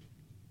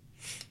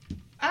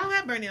 I don't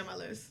have Bernie on my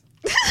list.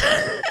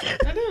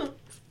 I don't.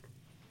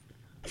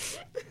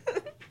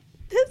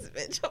 This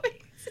bitch.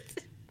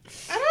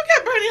 I don't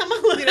got Bernie on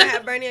my list. You don't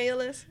have Bernie on your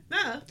list?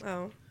 No.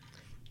 Oh.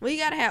 Well, you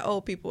gotta have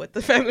old people at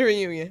the family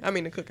reunion. I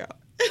mean, the cookout.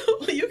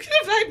 You can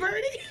invite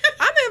Bernie.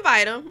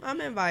 I'm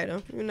invite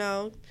him. You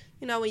know,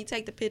 when you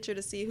take the picture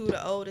to see who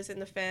the oldest in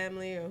the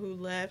family or who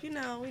left. You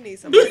know, we need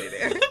somebody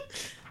there.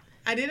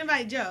 I did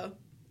invite Joe.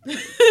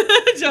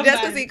 Joe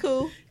Just because he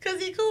cool Because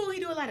he cool. He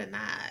do a lot of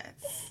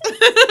nods.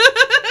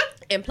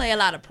 and play a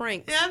lot of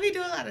pranks. Yeah, he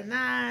do a lot of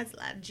nods, a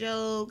lot of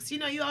jokes. You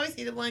know, you always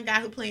see the one guy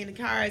who playing the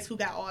cards who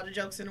got all the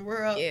jokes in the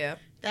world. Yeah.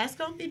 That's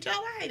gonna be Joe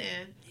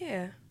Biden.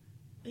 Yeah.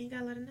 He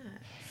got a lot of nods.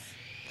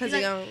 Because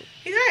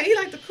He's he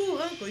like the cool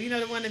uncle. You know,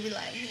 the one that be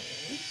like,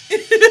 hey,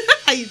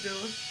 how you doing?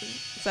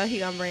 So he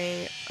gonna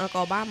bring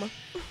Uncle Obama.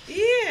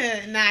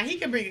 Yeah, nah, he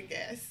can bring a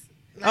guest.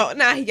 Like,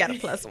 now he got a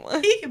plus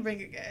one. He can bring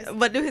a guest.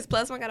 But do his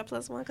plus one got a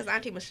plus one? Because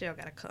Auntie Michelle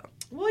got to come.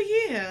 Well,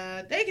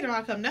 yeah, they can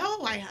all come. The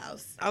whole White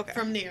House. Okay.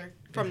 From there.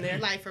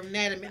 Like, from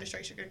that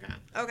administration can come.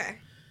 Okay.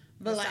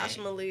 But like,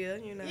 Sasha Malia,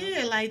 you know.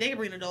 yeah, like, they can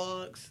bring the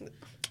dogs.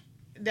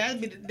 They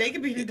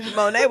could be the dogs.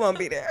 Monet won't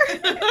be there.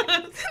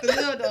 The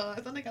little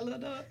dogs. Don't they got little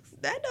dogs?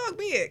 That dog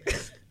big.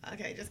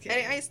 Okay, just And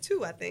kidding. it's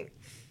two, I think.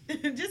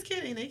 Just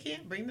kidding. They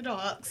can't bring the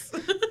dogs.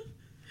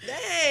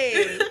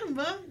 Dang.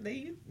 But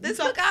This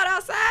cookout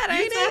outside,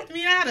 you ain't it? talked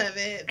me out of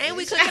it. Ain't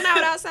we cooking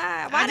out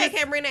outside? Why they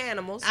can't bring the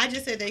animals? I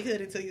just said they could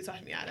until you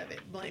talked me out of it.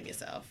 Blame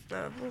yourself.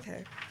 Oh,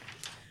 okay.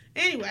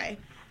 Anyway,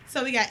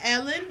 so we got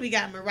Ellen, we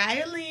got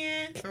Mariah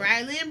Lynn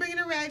bringing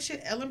the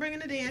ratchet, Ellen bringing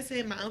the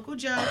dancing, my Uncle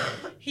Joe,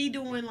 he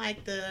doing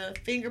like the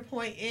finger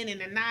pointing and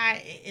the nod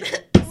and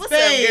the What's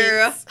up,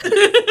 girl?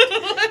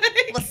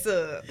 Like, What's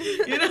up?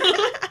 you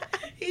know,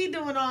 he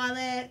doing all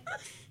that.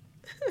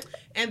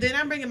 And then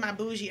I'm bringing my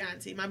bougie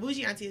auntie. My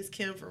bougie auntie is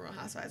Kim from Real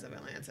Housewives of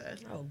Atlanta.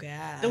 Oh,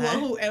 God. The one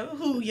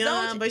who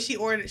young, Don't- but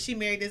she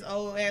married this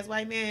old ass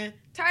white man.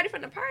 Tardy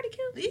from the party,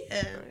 Kim? Yeah,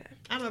 Okay.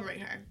 I'm gonna bring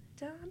her.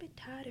 Don't be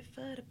tardy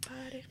for the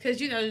party. Cause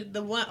you know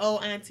the one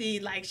old auntie,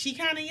 like she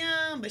kind of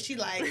young, but she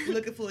like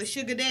looking for a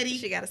sugar daddy.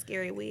 She got a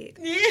scary wig.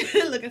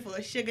 Yeah, looking for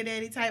a sugar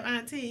daddy type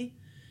auntie.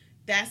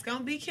 That's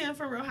gonna be Kim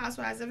from Real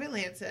Housewives of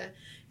Atlanta,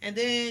 and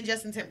then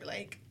Justin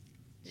Timberlake.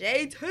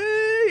 JT!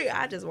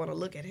 I just want to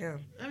look at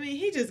him. I mean,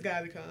 he just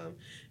gotta come.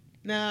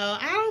 No,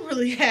 I don't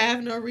really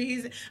have no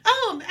reason.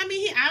 Oh, I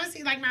mean, he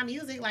obviously like my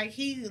music. Like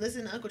he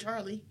listened to Uncle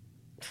Charlie.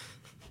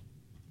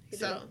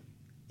 So,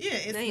 yeah,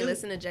 it's Then you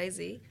listen to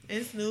Jay-Z.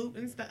 and Snoop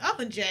and stuff. Oh,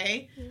 and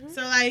Jay. Mhm.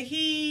 So like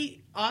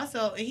he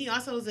also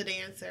is a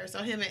dancer. So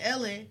him and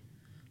Ellen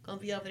gonna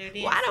be over there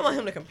dancing. Well, I don't want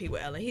him to compete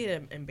with Ellen. He'd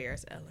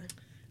embarrass Ellen.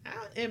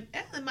 And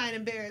Ellen might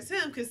embarrass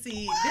him because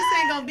see, this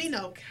ain't gonna be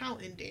no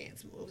counting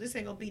dance moves. This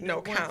ain't gonna be No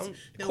one, count.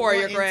 no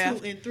Choreographed. 1 and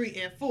 2 and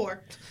 3 and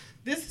 4.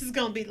 This is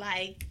gonna be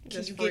like, can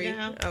Just you free. get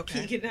down? Okay.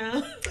 Can you get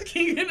down?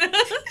 Can you get down?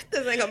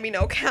 This ain't gonna be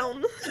no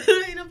counting.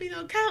 Ain't gonna be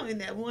no counting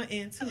that 1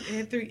 and 2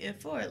 and 3 and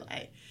 4.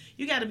 Like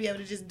you got to be able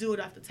to just do it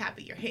off the top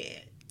of your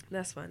head.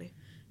 That's funny.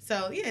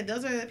 So yeah,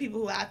 those are the people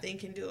who I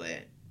think can do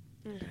it.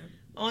 Okay.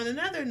 On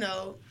another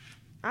note,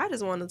 I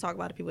just wanted to talk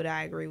about the people that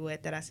I agree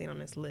with that I seen on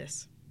this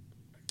list.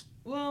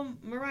 Well,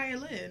 Mariah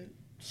Lynn,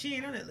 she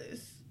ain't on that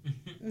list.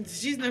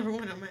 She's number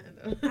one on mine,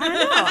 though. I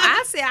know.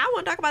 I said I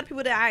want to talk about the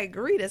people that I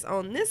agree that's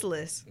on this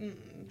list.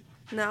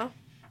 No.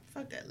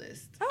 Fuck that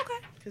list.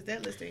 Okay. Because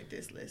that list ain't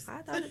this list.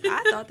 I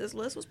thought this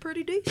list was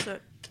pretty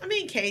decent. I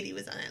mean, Katie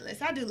was on that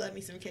list. I do love me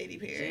some Katy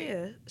Perry.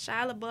 Yeah.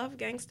 Shia LaBeouf,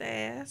 gangsta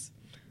ass.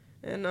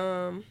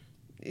 And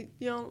you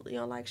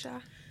don't like Shy?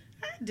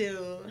 I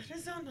do. I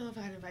just don't know if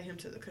I'd invite him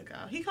to the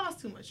cookout. He caused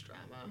too much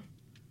drama.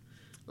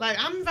 Like,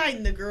 I'm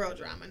inviting the girl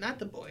drama, not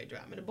the boy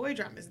drama. The boy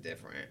drama is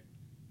different.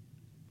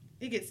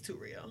 It gets too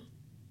real.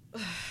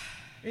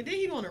 And then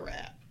he want to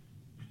rap.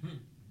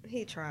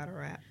 He tried to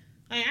rap.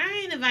 Like,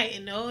 I ain't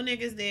inviting no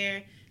niggas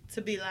there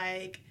to be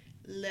like,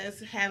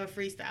 let's have a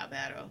freestyle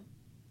battle.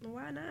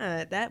 Why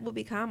not? That would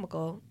be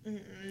comical.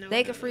 No,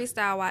 They could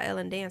freestyle while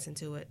Ellen dancing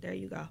to it. There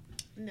you go.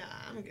 Nah,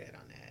 I'm good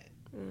on that.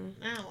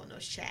 I don't want no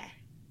Shy.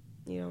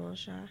 You don't want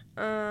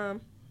Shy.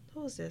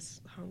 Who was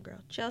this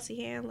homegirl?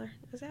 Chelsea Handler.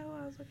 Is that who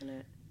I was looking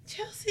at?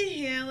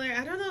 Chelsea Handler,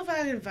 I don't know if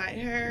I'd invite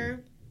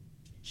her.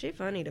 She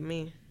funny to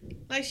me.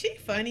 Like, she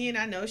funny, and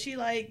I know she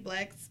like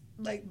black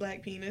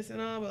penis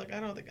and all, but like, I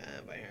don't think I'd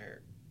invite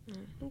her.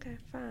 Okay,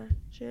 fine.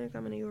 She ain't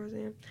coming to yours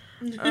then.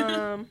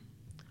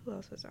 Who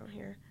else was on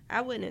here?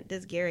 I wouldn't.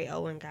 This Gary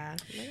Owen guy.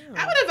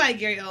 I would invite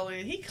Gary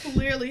Owen. He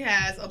clearly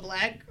has a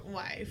black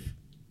wife.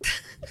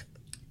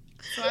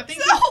 So I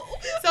think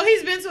so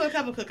he's been to a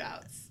couple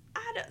cookouts.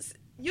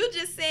 You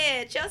just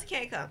said Chelsea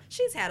can't come.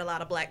 She's had a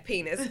lot of black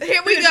penis.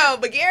 Here we go.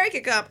 But Gary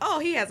can come. Oh,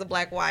 he has a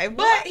black wife.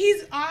 But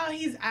he's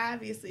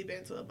obviously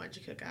been to a bunch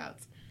of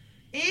cookouts.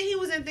 And he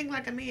was in Think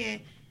Like a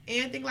Man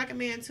and Think Like a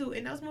Man 2.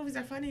 And those movies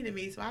are funny to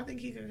me, so I think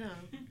he could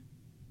come.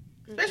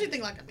 Especially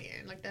Think Like a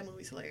Man. Like, that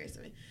movie's hilarious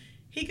to me.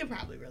 He could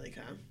probably really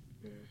come.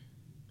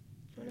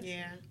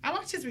 Yeah. I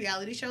watched his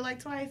reality show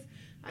like twice.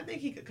 I think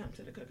he could come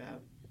to the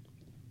cookout.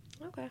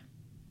 Okay.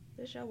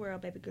 It's your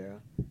world, baby girl.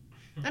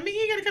 I mean,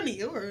 he ain't gotta come to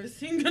yours.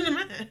 He can come to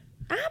mine.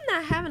 I'm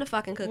not having a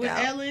fucking cookout. With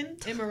Ellen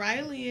and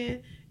Mariah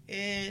Lynn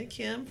and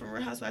Kim from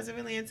Real Housewives of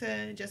Atlanta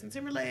and Justin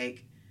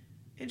Timberlake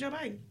and Joe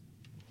Biden.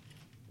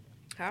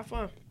 Have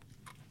fun.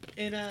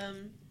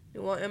 And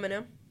you want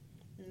Eminem?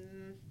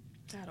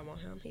 I don't want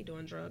him. He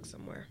doing drugs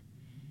somewhere.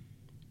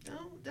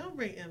 Don't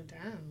bring him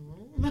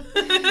down.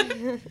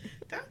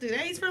 Don't do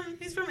that. He's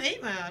from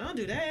 8 Mile. Don't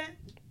do that.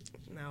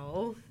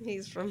 No,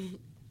 he's from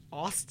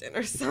Austin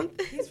or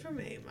something. He's from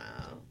 8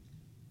 Mile.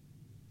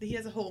 He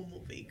has a whole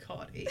movie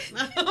called 8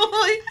 Mile.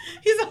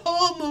 He's a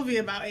whole movie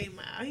about 8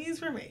 Mile. He's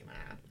from 8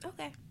 Mile.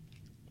 Okay.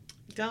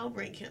 Don't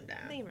bring him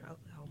down. Leave her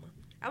Oklahoma.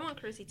 I want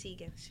Chrissy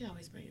Teigen. She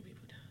always bringing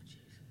people down.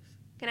 Jesus.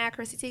 Can I have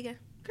Chrissy Teigen?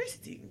 Chrissy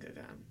Teigen could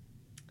come.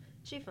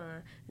 She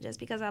fun. Just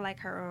because I like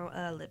her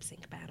on lip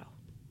sync battle.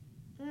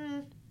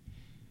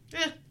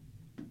 Yeah.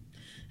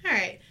 All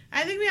right.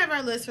 I think we have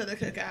our list for the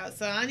cookout,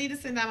 so I need to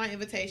send out my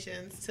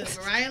invitations to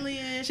Mariah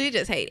Lynn. She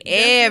just hate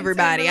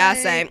everybody. I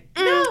say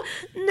no. I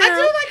do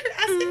like her.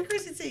 I see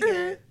Chrissy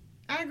Teigen.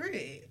 I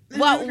agree.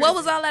 What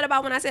was all that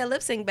about when I said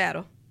lip sync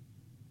battle?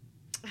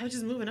 I was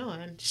just moving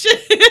on.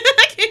 Shit.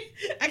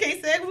 I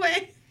can't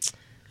segue.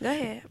 Go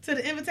ahead. To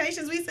the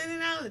invitations we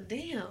sending out.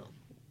 Damn.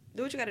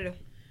 Do what you gotta do.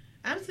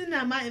 I'm sending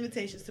out my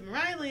invitations to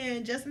Mariah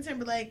Lynn, Justin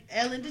Timberlake,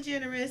 Ellen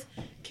DeGeneres,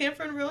 Kim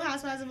from Real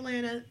Housewives of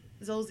Atlanta,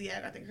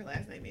 Zolciak, I think her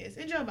last name is,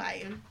 and Joe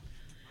Biden.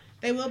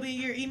 They will be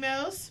your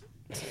emails.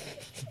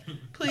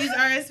 Please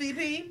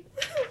RSVP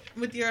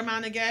with your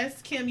amount of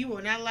guests. Kim, you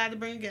are not allowed to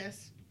bring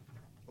guests.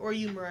 Or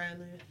you, Mariah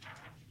Lynn.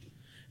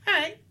 All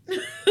right.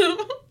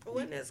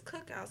 When is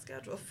cookout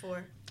scheduled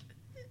for?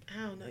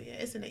 I don't know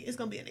yet. It's going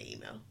to be in the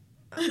email.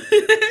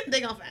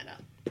 They going to find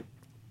out.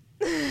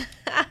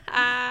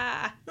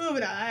 Move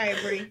it on. All right,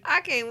 Bree.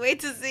 I can't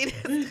wait to see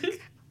this.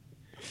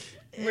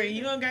 Bree,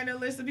 you don't got no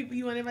list of people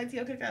you want to invite to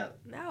your cookout?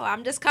 No,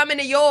 I'm just coming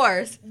to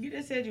yours. You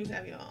just said you was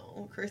having your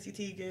own. Chrissy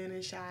Teigen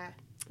and Shy.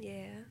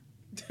 Yeah.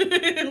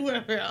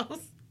 Whatever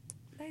else.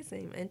 They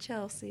seem. And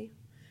Chelsea.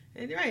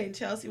 And you're right,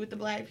 Chelsea with the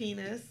black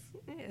penis.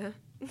 Yeah.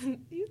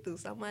 You threw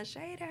so much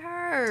shade at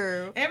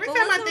her. Every time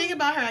I think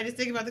about her, I just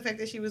think about the fact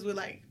that she was with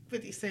like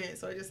 50 Cent,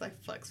 so it just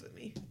like fucks with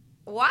me.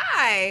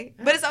 Why?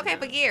 But it's okay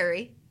for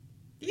Gary.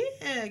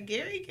 Yeah,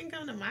 Gary can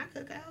come to my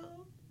cookout.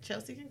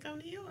 Chelsea can come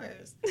to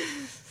yours.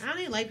 I don't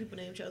even like people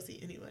named Chelsea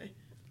anyway.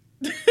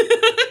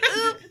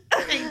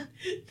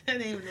 That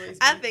name annoys me.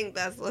 I think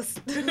that's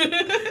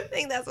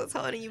what's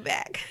holding you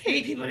back. I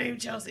hate people named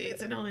Chelsea.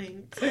 It's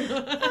annoying.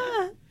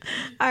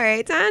 All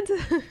right, time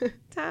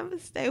to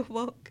stay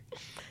woke.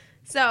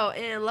 So,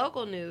 in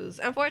local news,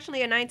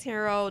 unfortunately, a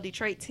 19-year-old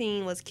Detroit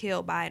teen was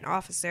killed by an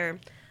officer.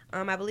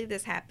 I believe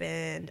this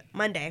happened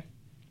Monday.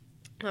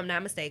 If I'm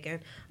not mistaken.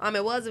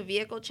 It was a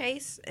vehicle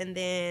chase, and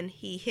then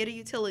he hit a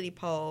utility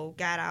pole,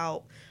 got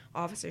out.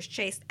 Officers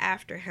chased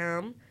after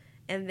him,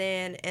 and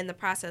then in the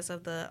process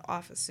of the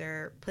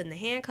officer putting the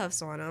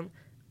handcuffs on him,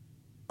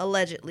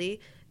 allegedly,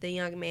 the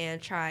young man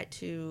tried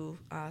to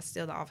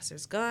steal the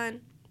officer's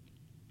gun.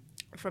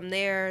 From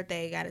there,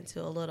 they got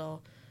into a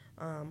little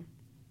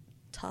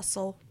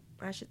tussle,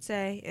 I should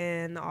say,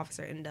 and the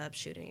officer ended up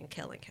shooting and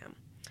killing him.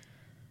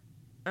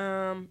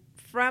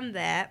 From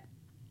that,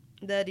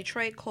 the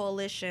Detroit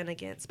Coalition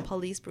Against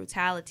Police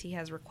Brutality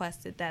has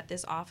requested that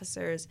this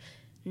officer's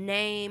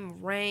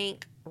name,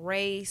 rank,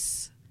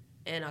 race,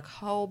 and a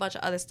whole bunch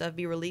of other stuff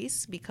be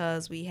released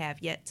because we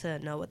have yet to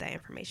know what that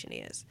information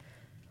is.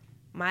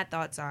 My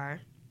thoughts are,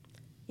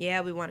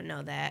 yeah, we want to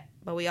know that,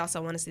 but we also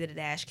want to see the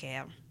dash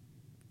cam.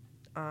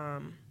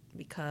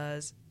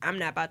 Because I'm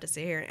not about to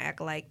sit here and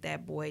act like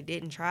that boy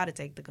didn't try to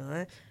take the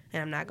gun,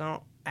 and I'm not going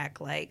to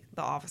act like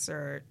the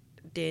officer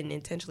didn't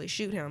intentionally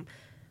shoot him.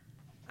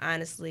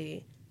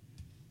 Honestly,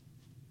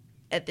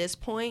 at this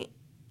point,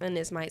 and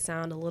this might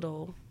sound a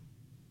little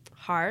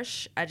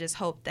harsh, I just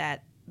hope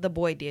that the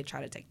boy did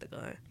try to take the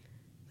gun.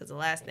 Because the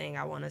last thing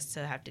I want us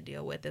to have to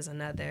deal with is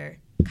another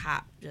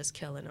cop just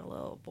killing a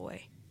little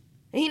boy.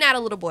 And he's not a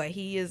little boy.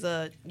 He is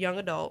a young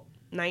adult,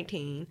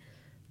 19.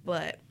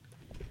 But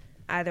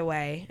either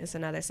way, it's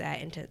another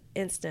sad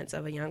instance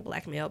of a young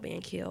black male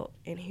being killed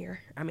in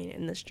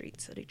the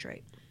streets of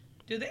Detroit.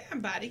 Do they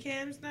have body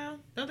cams now?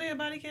 Don't they have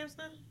body cams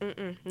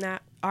now?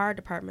 Not our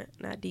department,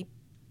 not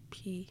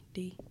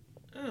DPD.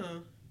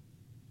 Oh.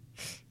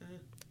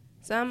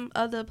 Some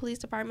other police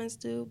departments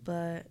do,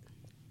 but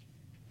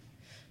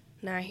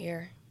not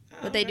here. Oh,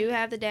 But they okay. do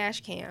have the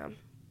dash cam.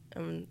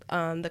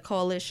 The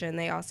coalition,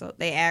 they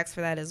asked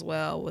for that as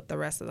well with the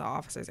rest of the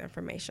officers'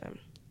 information.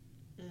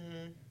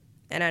 Mm-hmm.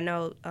 And I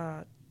know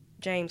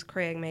James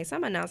Craig made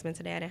some announcement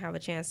today. I didn't have a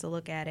chance to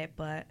look at it,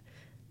 but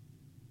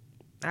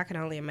I can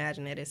only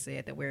imagine that it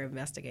said that we're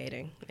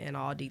investigating and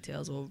all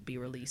details will be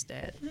released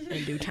in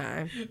due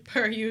time.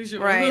 Per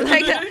usual. Right.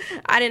 Like,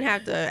 I didn't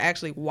have to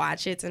actually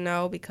watch it to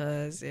know,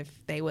 because if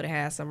they would have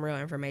had some real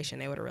information,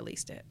 they would have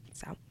released it.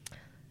 So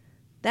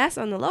that's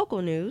on the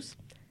local news.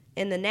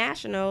 In the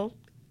national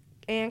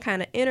and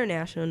kind of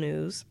international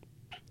news,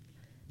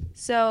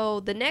 so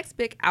the next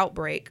big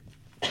outbreak,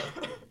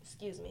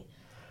 excuse me.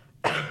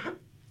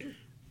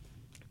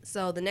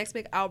 So the next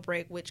big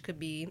outbreak, which could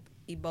be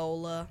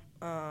Ebola,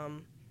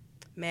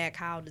 mad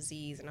cow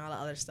disease, and all the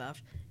other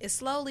stuff, is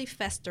slowly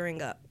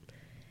festering up.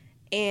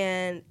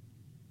 And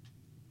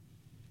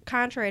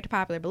contrary to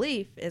popular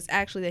belief, it's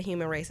actually the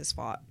human race's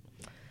fault.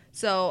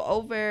 So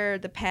over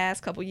the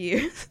past couple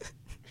years,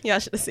 y'all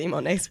should have seen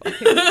Monet's face.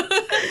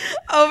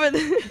 I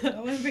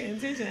wasn't paying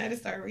attention. I had to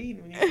start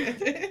reading when you said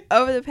that.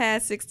 Over the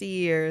past 60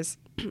 years,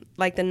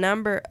 like, the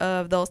number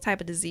of those type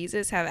of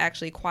diseases have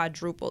actually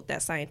quadrupled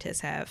that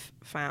scientists have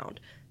found.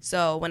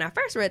 So when I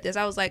first read this,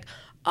 I was like,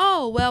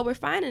 oh, well, we're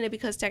finding it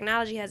because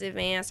technology has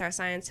advanced. Our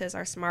scientists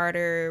are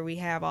smarter. We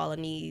have all the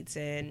needs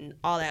and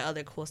all that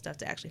other cool stuff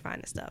to actually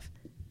find this stuff.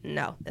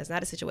 No, that's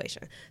not a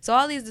situation. So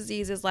all these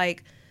diseases,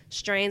 like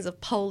strains of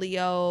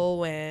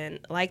polio and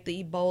like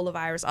the Ebola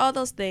virus, all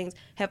those things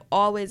have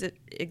always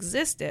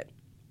existed.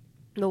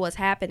 But what's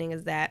happening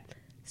is that,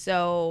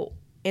 so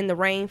in the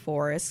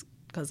rainforest,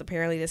 because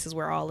apparently this is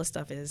where all this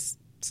stuff is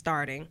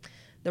starting,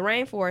 the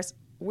rainforest,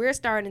 we're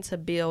starting to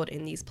build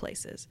in these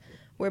places.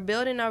 We're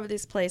building over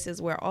these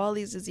places where all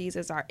these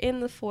diseases are in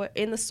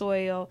the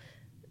soil.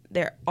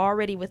 They're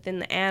already within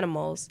the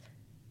animals,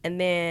 and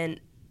then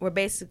we're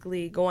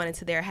basically going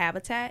into their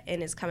habitat,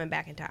 and it's coming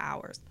back into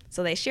ours.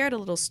 So they shared a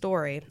little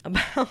story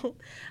about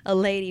a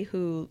lady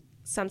who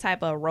some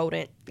type of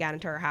rodent got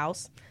into her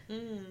house.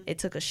 It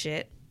took a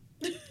shit.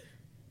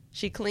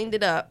 She cleaned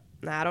it up.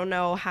 Now, I don't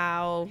know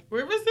how.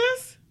 Where was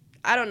this?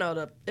 I don't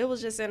know. It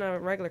was just in a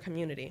regular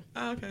community.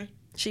 Oh, okay.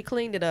 She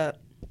cleaned it up,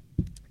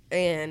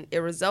 and it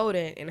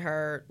resulted in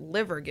her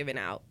liver giving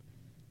out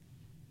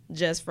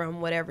just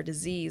from whatever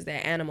disease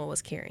that animal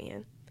was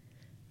carrying.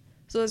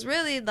 So it's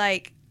really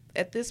like,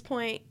 at this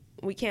point,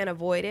 we can't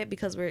avoid it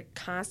because we're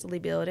constantly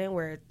building.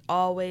 We're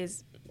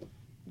always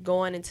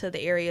going into the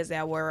areas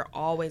that were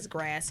always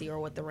grassy or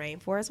what the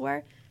rainforests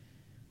were,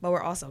 but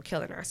we're also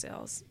killing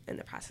ourselves in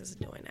the process of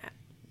doing that.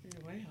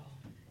 Well.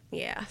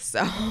 Yeah,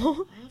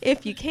 so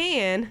if you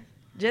can,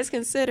 just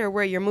consider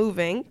where you're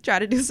moving. Try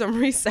to do some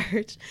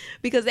research,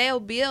 because they'll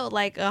build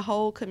like a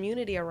whole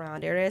community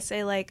around it. They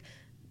say like,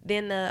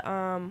 then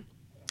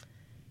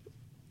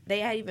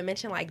they had even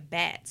mentioned like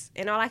bats,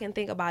 and all I can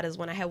think about is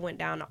when I had went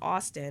down to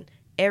Austin.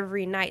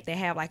 Every night they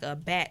have like a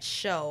bat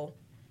show,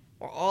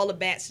 or all the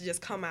bats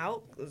just come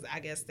out, because I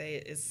guess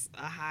it's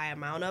a high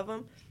amount of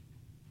them.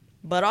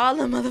 But all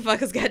the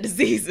motherfuckers got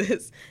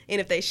diseases,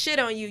 and if they shit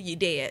on you, you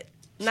dead.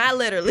 Not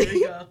literally. There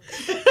you go.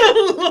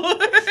 Oh,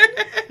 Lord.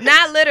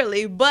 Not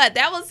literally, but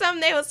that was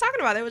something they was talking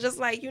about. They was just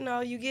like,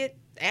 you get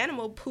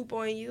animal poop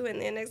on you,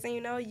 and then next thing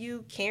you know,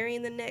 you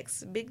carrying the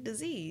next big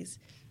disease.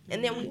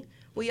 And then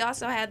we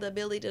also had the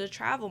ability to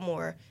travel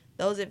more.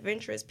 Those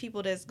adventurous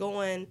people that's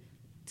going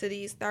to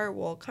these third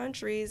world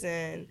countries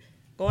and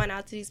going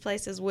out to these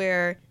places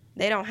where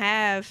they don't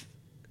have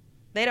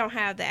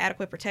the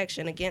adequate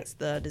protection against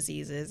the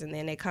diseases, and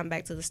then they come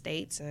back to the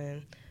States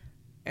and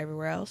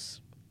everywhere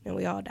else, and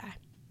we all die.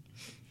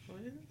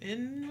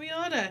 And we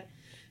all die.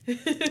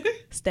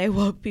 Stay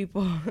woke,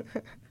 people.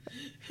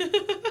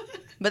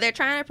 But they're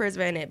trying to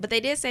prevent it. But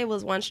they did say it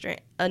was one strain,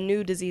 a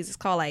new disease. It's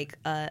called like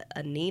a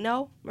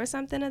Nino or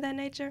something of that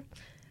nature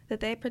that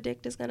they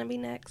predict is going to be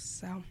next.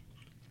 So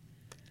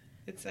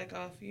It's like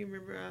off. You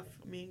remember off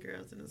Mean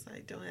Girls, and it's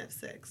like, don't have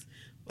sex,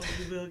 or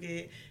you will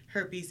get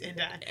herpes and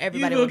die.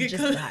 Everybody you will get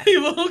just die.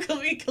 You will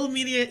get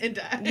chlamydia and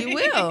die. You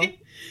will.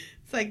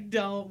 It's like,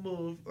 don't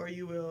move or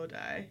you will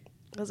die.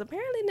 Because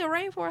apparently in the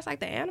rainforest,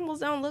 like, the animals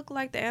don't look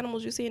like the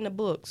animals you see in the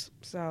books.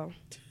 So,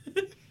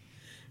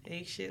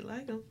 Ain't shit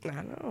like them.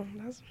 I know.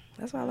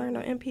 That's what I learned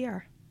on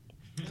NPR.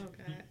 Oh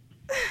God.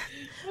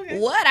 Okay.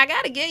 What? I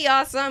got to get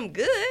y'all something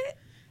good.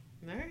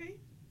 All right.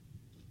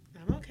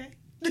 I'm okay.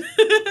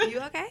 You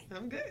okay?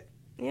 I'm good.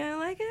 You don't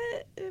like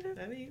it?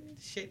 I mean,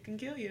 shit can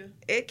kill you.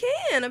 It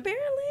can,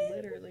 apparently.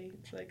 Literally,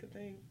 it's like a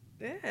thing.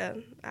 Yeah.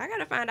 I got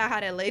to find out how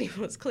that lady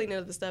was cleaning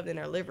up the stuff in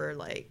her liver.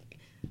 Like,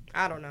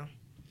 I don't know.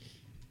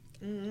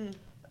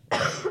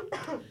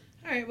 Mm-hmm. All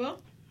right,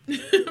 well.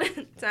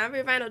 Time for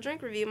your final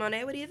drink review,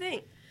 Monet. What do you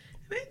think?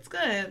 I mean, it's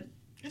good.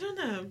 I don't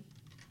know.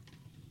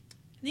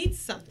 Needs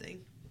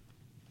something.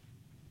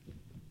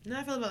 You know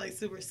how I feel about like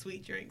super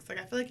sweet drinks. Like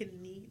I feel like it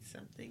needs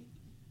something.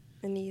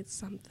 It needs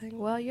something.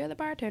 Well, you're the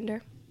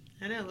bartender.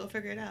 I know. We'll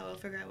figure it out. We'll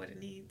figure out what it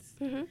needs,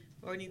 Mm-hmm.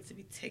 or it needs to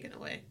be taken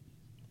away.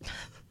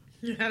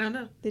 I don't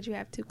know. Did you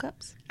have 2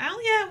 cups? I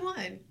only had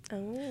one.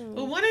 Oh.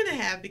 Well,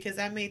 1.5 because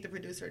I made the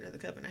producer another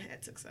cup and I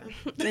had to. So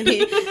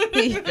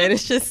he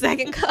finished his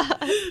 2nd cup.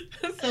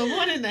 So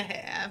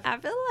 1.5. I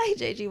feel like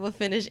JG will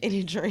finish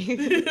any drink.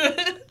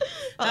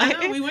 I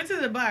know. We went to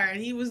the bar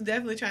and he was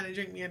definitely trying to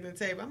drink me under the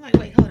table. I'm like,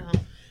 wait, hold on.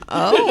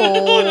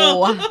 Oh.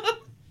 Hold on.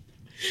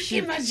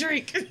 Get my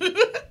drink.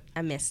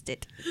 I missed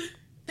it.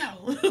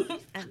 No.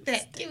 Fuck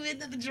that. Give me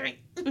another drink.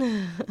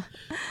 Um,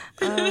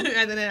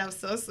 After that, I was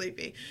so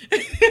sleepy.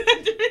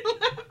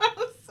 I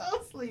was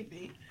so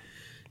sleepy.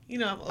 You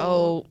know, I'm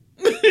old.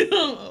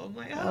 I'm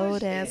like, oh,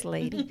 old ass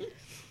lady.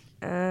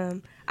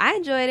 I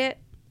enjoyed it.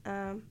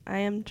 I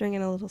am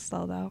drinking a little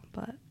slow though,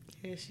 but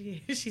Yeah,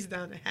 she's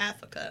down to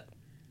half a cup.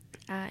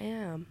 I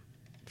am.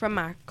 From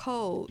my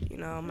cold, you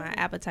know, my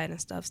appetite and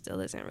stuff still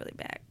isn't really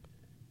back.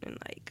 And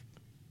like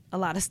a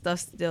lot of stuff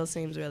still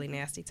seems really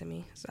nasty to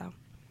me. So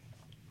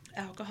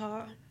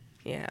Alcohol.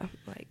 yeah,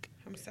 like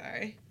I'm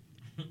sorry.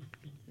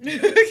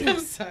 I'm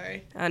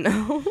sorry. I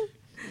know.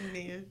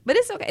 Man. But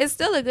it's okay. It's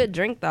still a good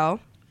drink though.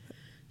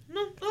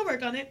 No, I'll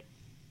work on it.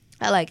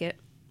 I like it.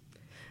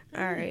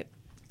 All right.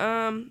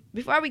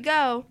 Before we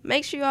go,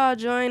 make sure you all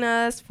join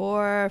us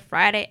for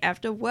Friday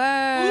after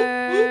work.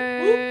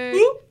 Whoop, whoop,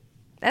 whoop.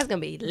 That's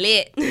gonna be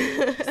lit.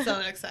 So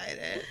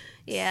excited.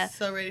 Yeah.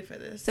 So ready for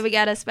this. So we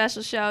got a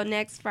special show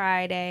next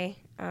Friday.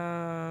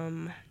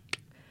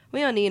 We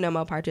don't need no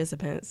more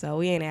participants, so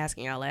we ain't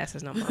asking y'all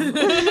asses no more.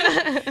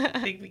 I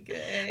think we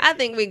good. I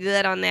think we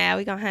good on that.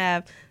 We're gonna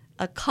have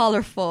a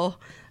colorful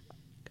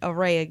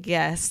array of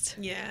guests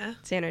Yeah.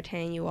 to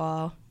entertain you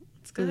all.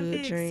 It's gonna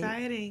Food, be drink.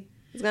 exciting.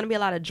 It's gonna be a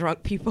lot of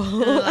drunk people.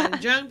 A lot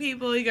of drunk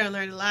people. You're gonna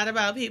learn a lot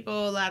about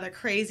people. A lot of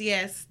crazy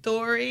ass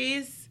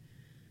stories.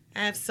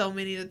 I have so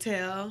many to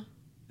tell,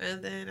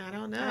 and then I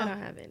don't know. I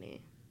don't have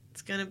any.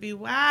 It's gonna be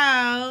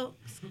wild.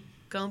 It's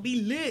gonna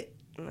be lit.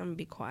 I'm gonna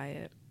be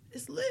quiet.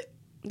 It's lit.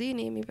 Do you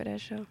need me for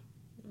that show?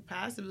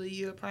 Possibly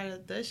you're a part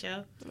of the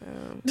show.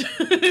 Um,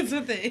 It's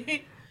a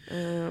thing.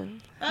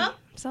 Oh.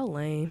 so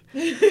lame.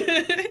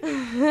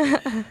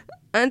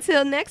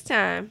 Until next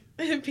time,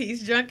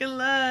 Peace, drunk, and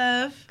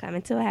love.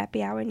 coming to a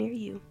happy hour near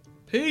you.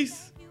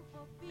 Peace.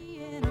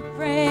 Being a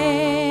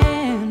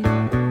friend,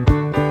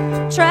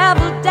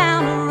 travel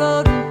down the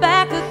road and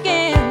back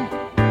again.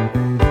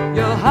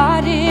 Your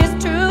heart is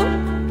true,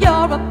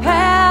 you're a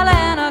pal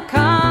and a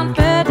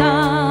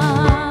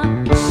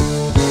confidant.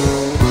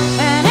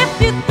 And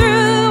if you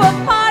threw a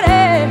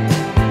party,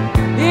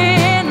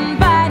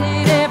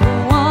 invited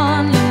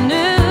everyone you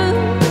knew,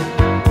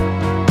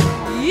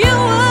 you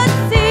would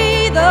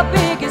see the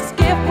biggest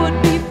gift would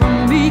be from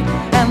me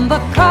and the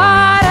car.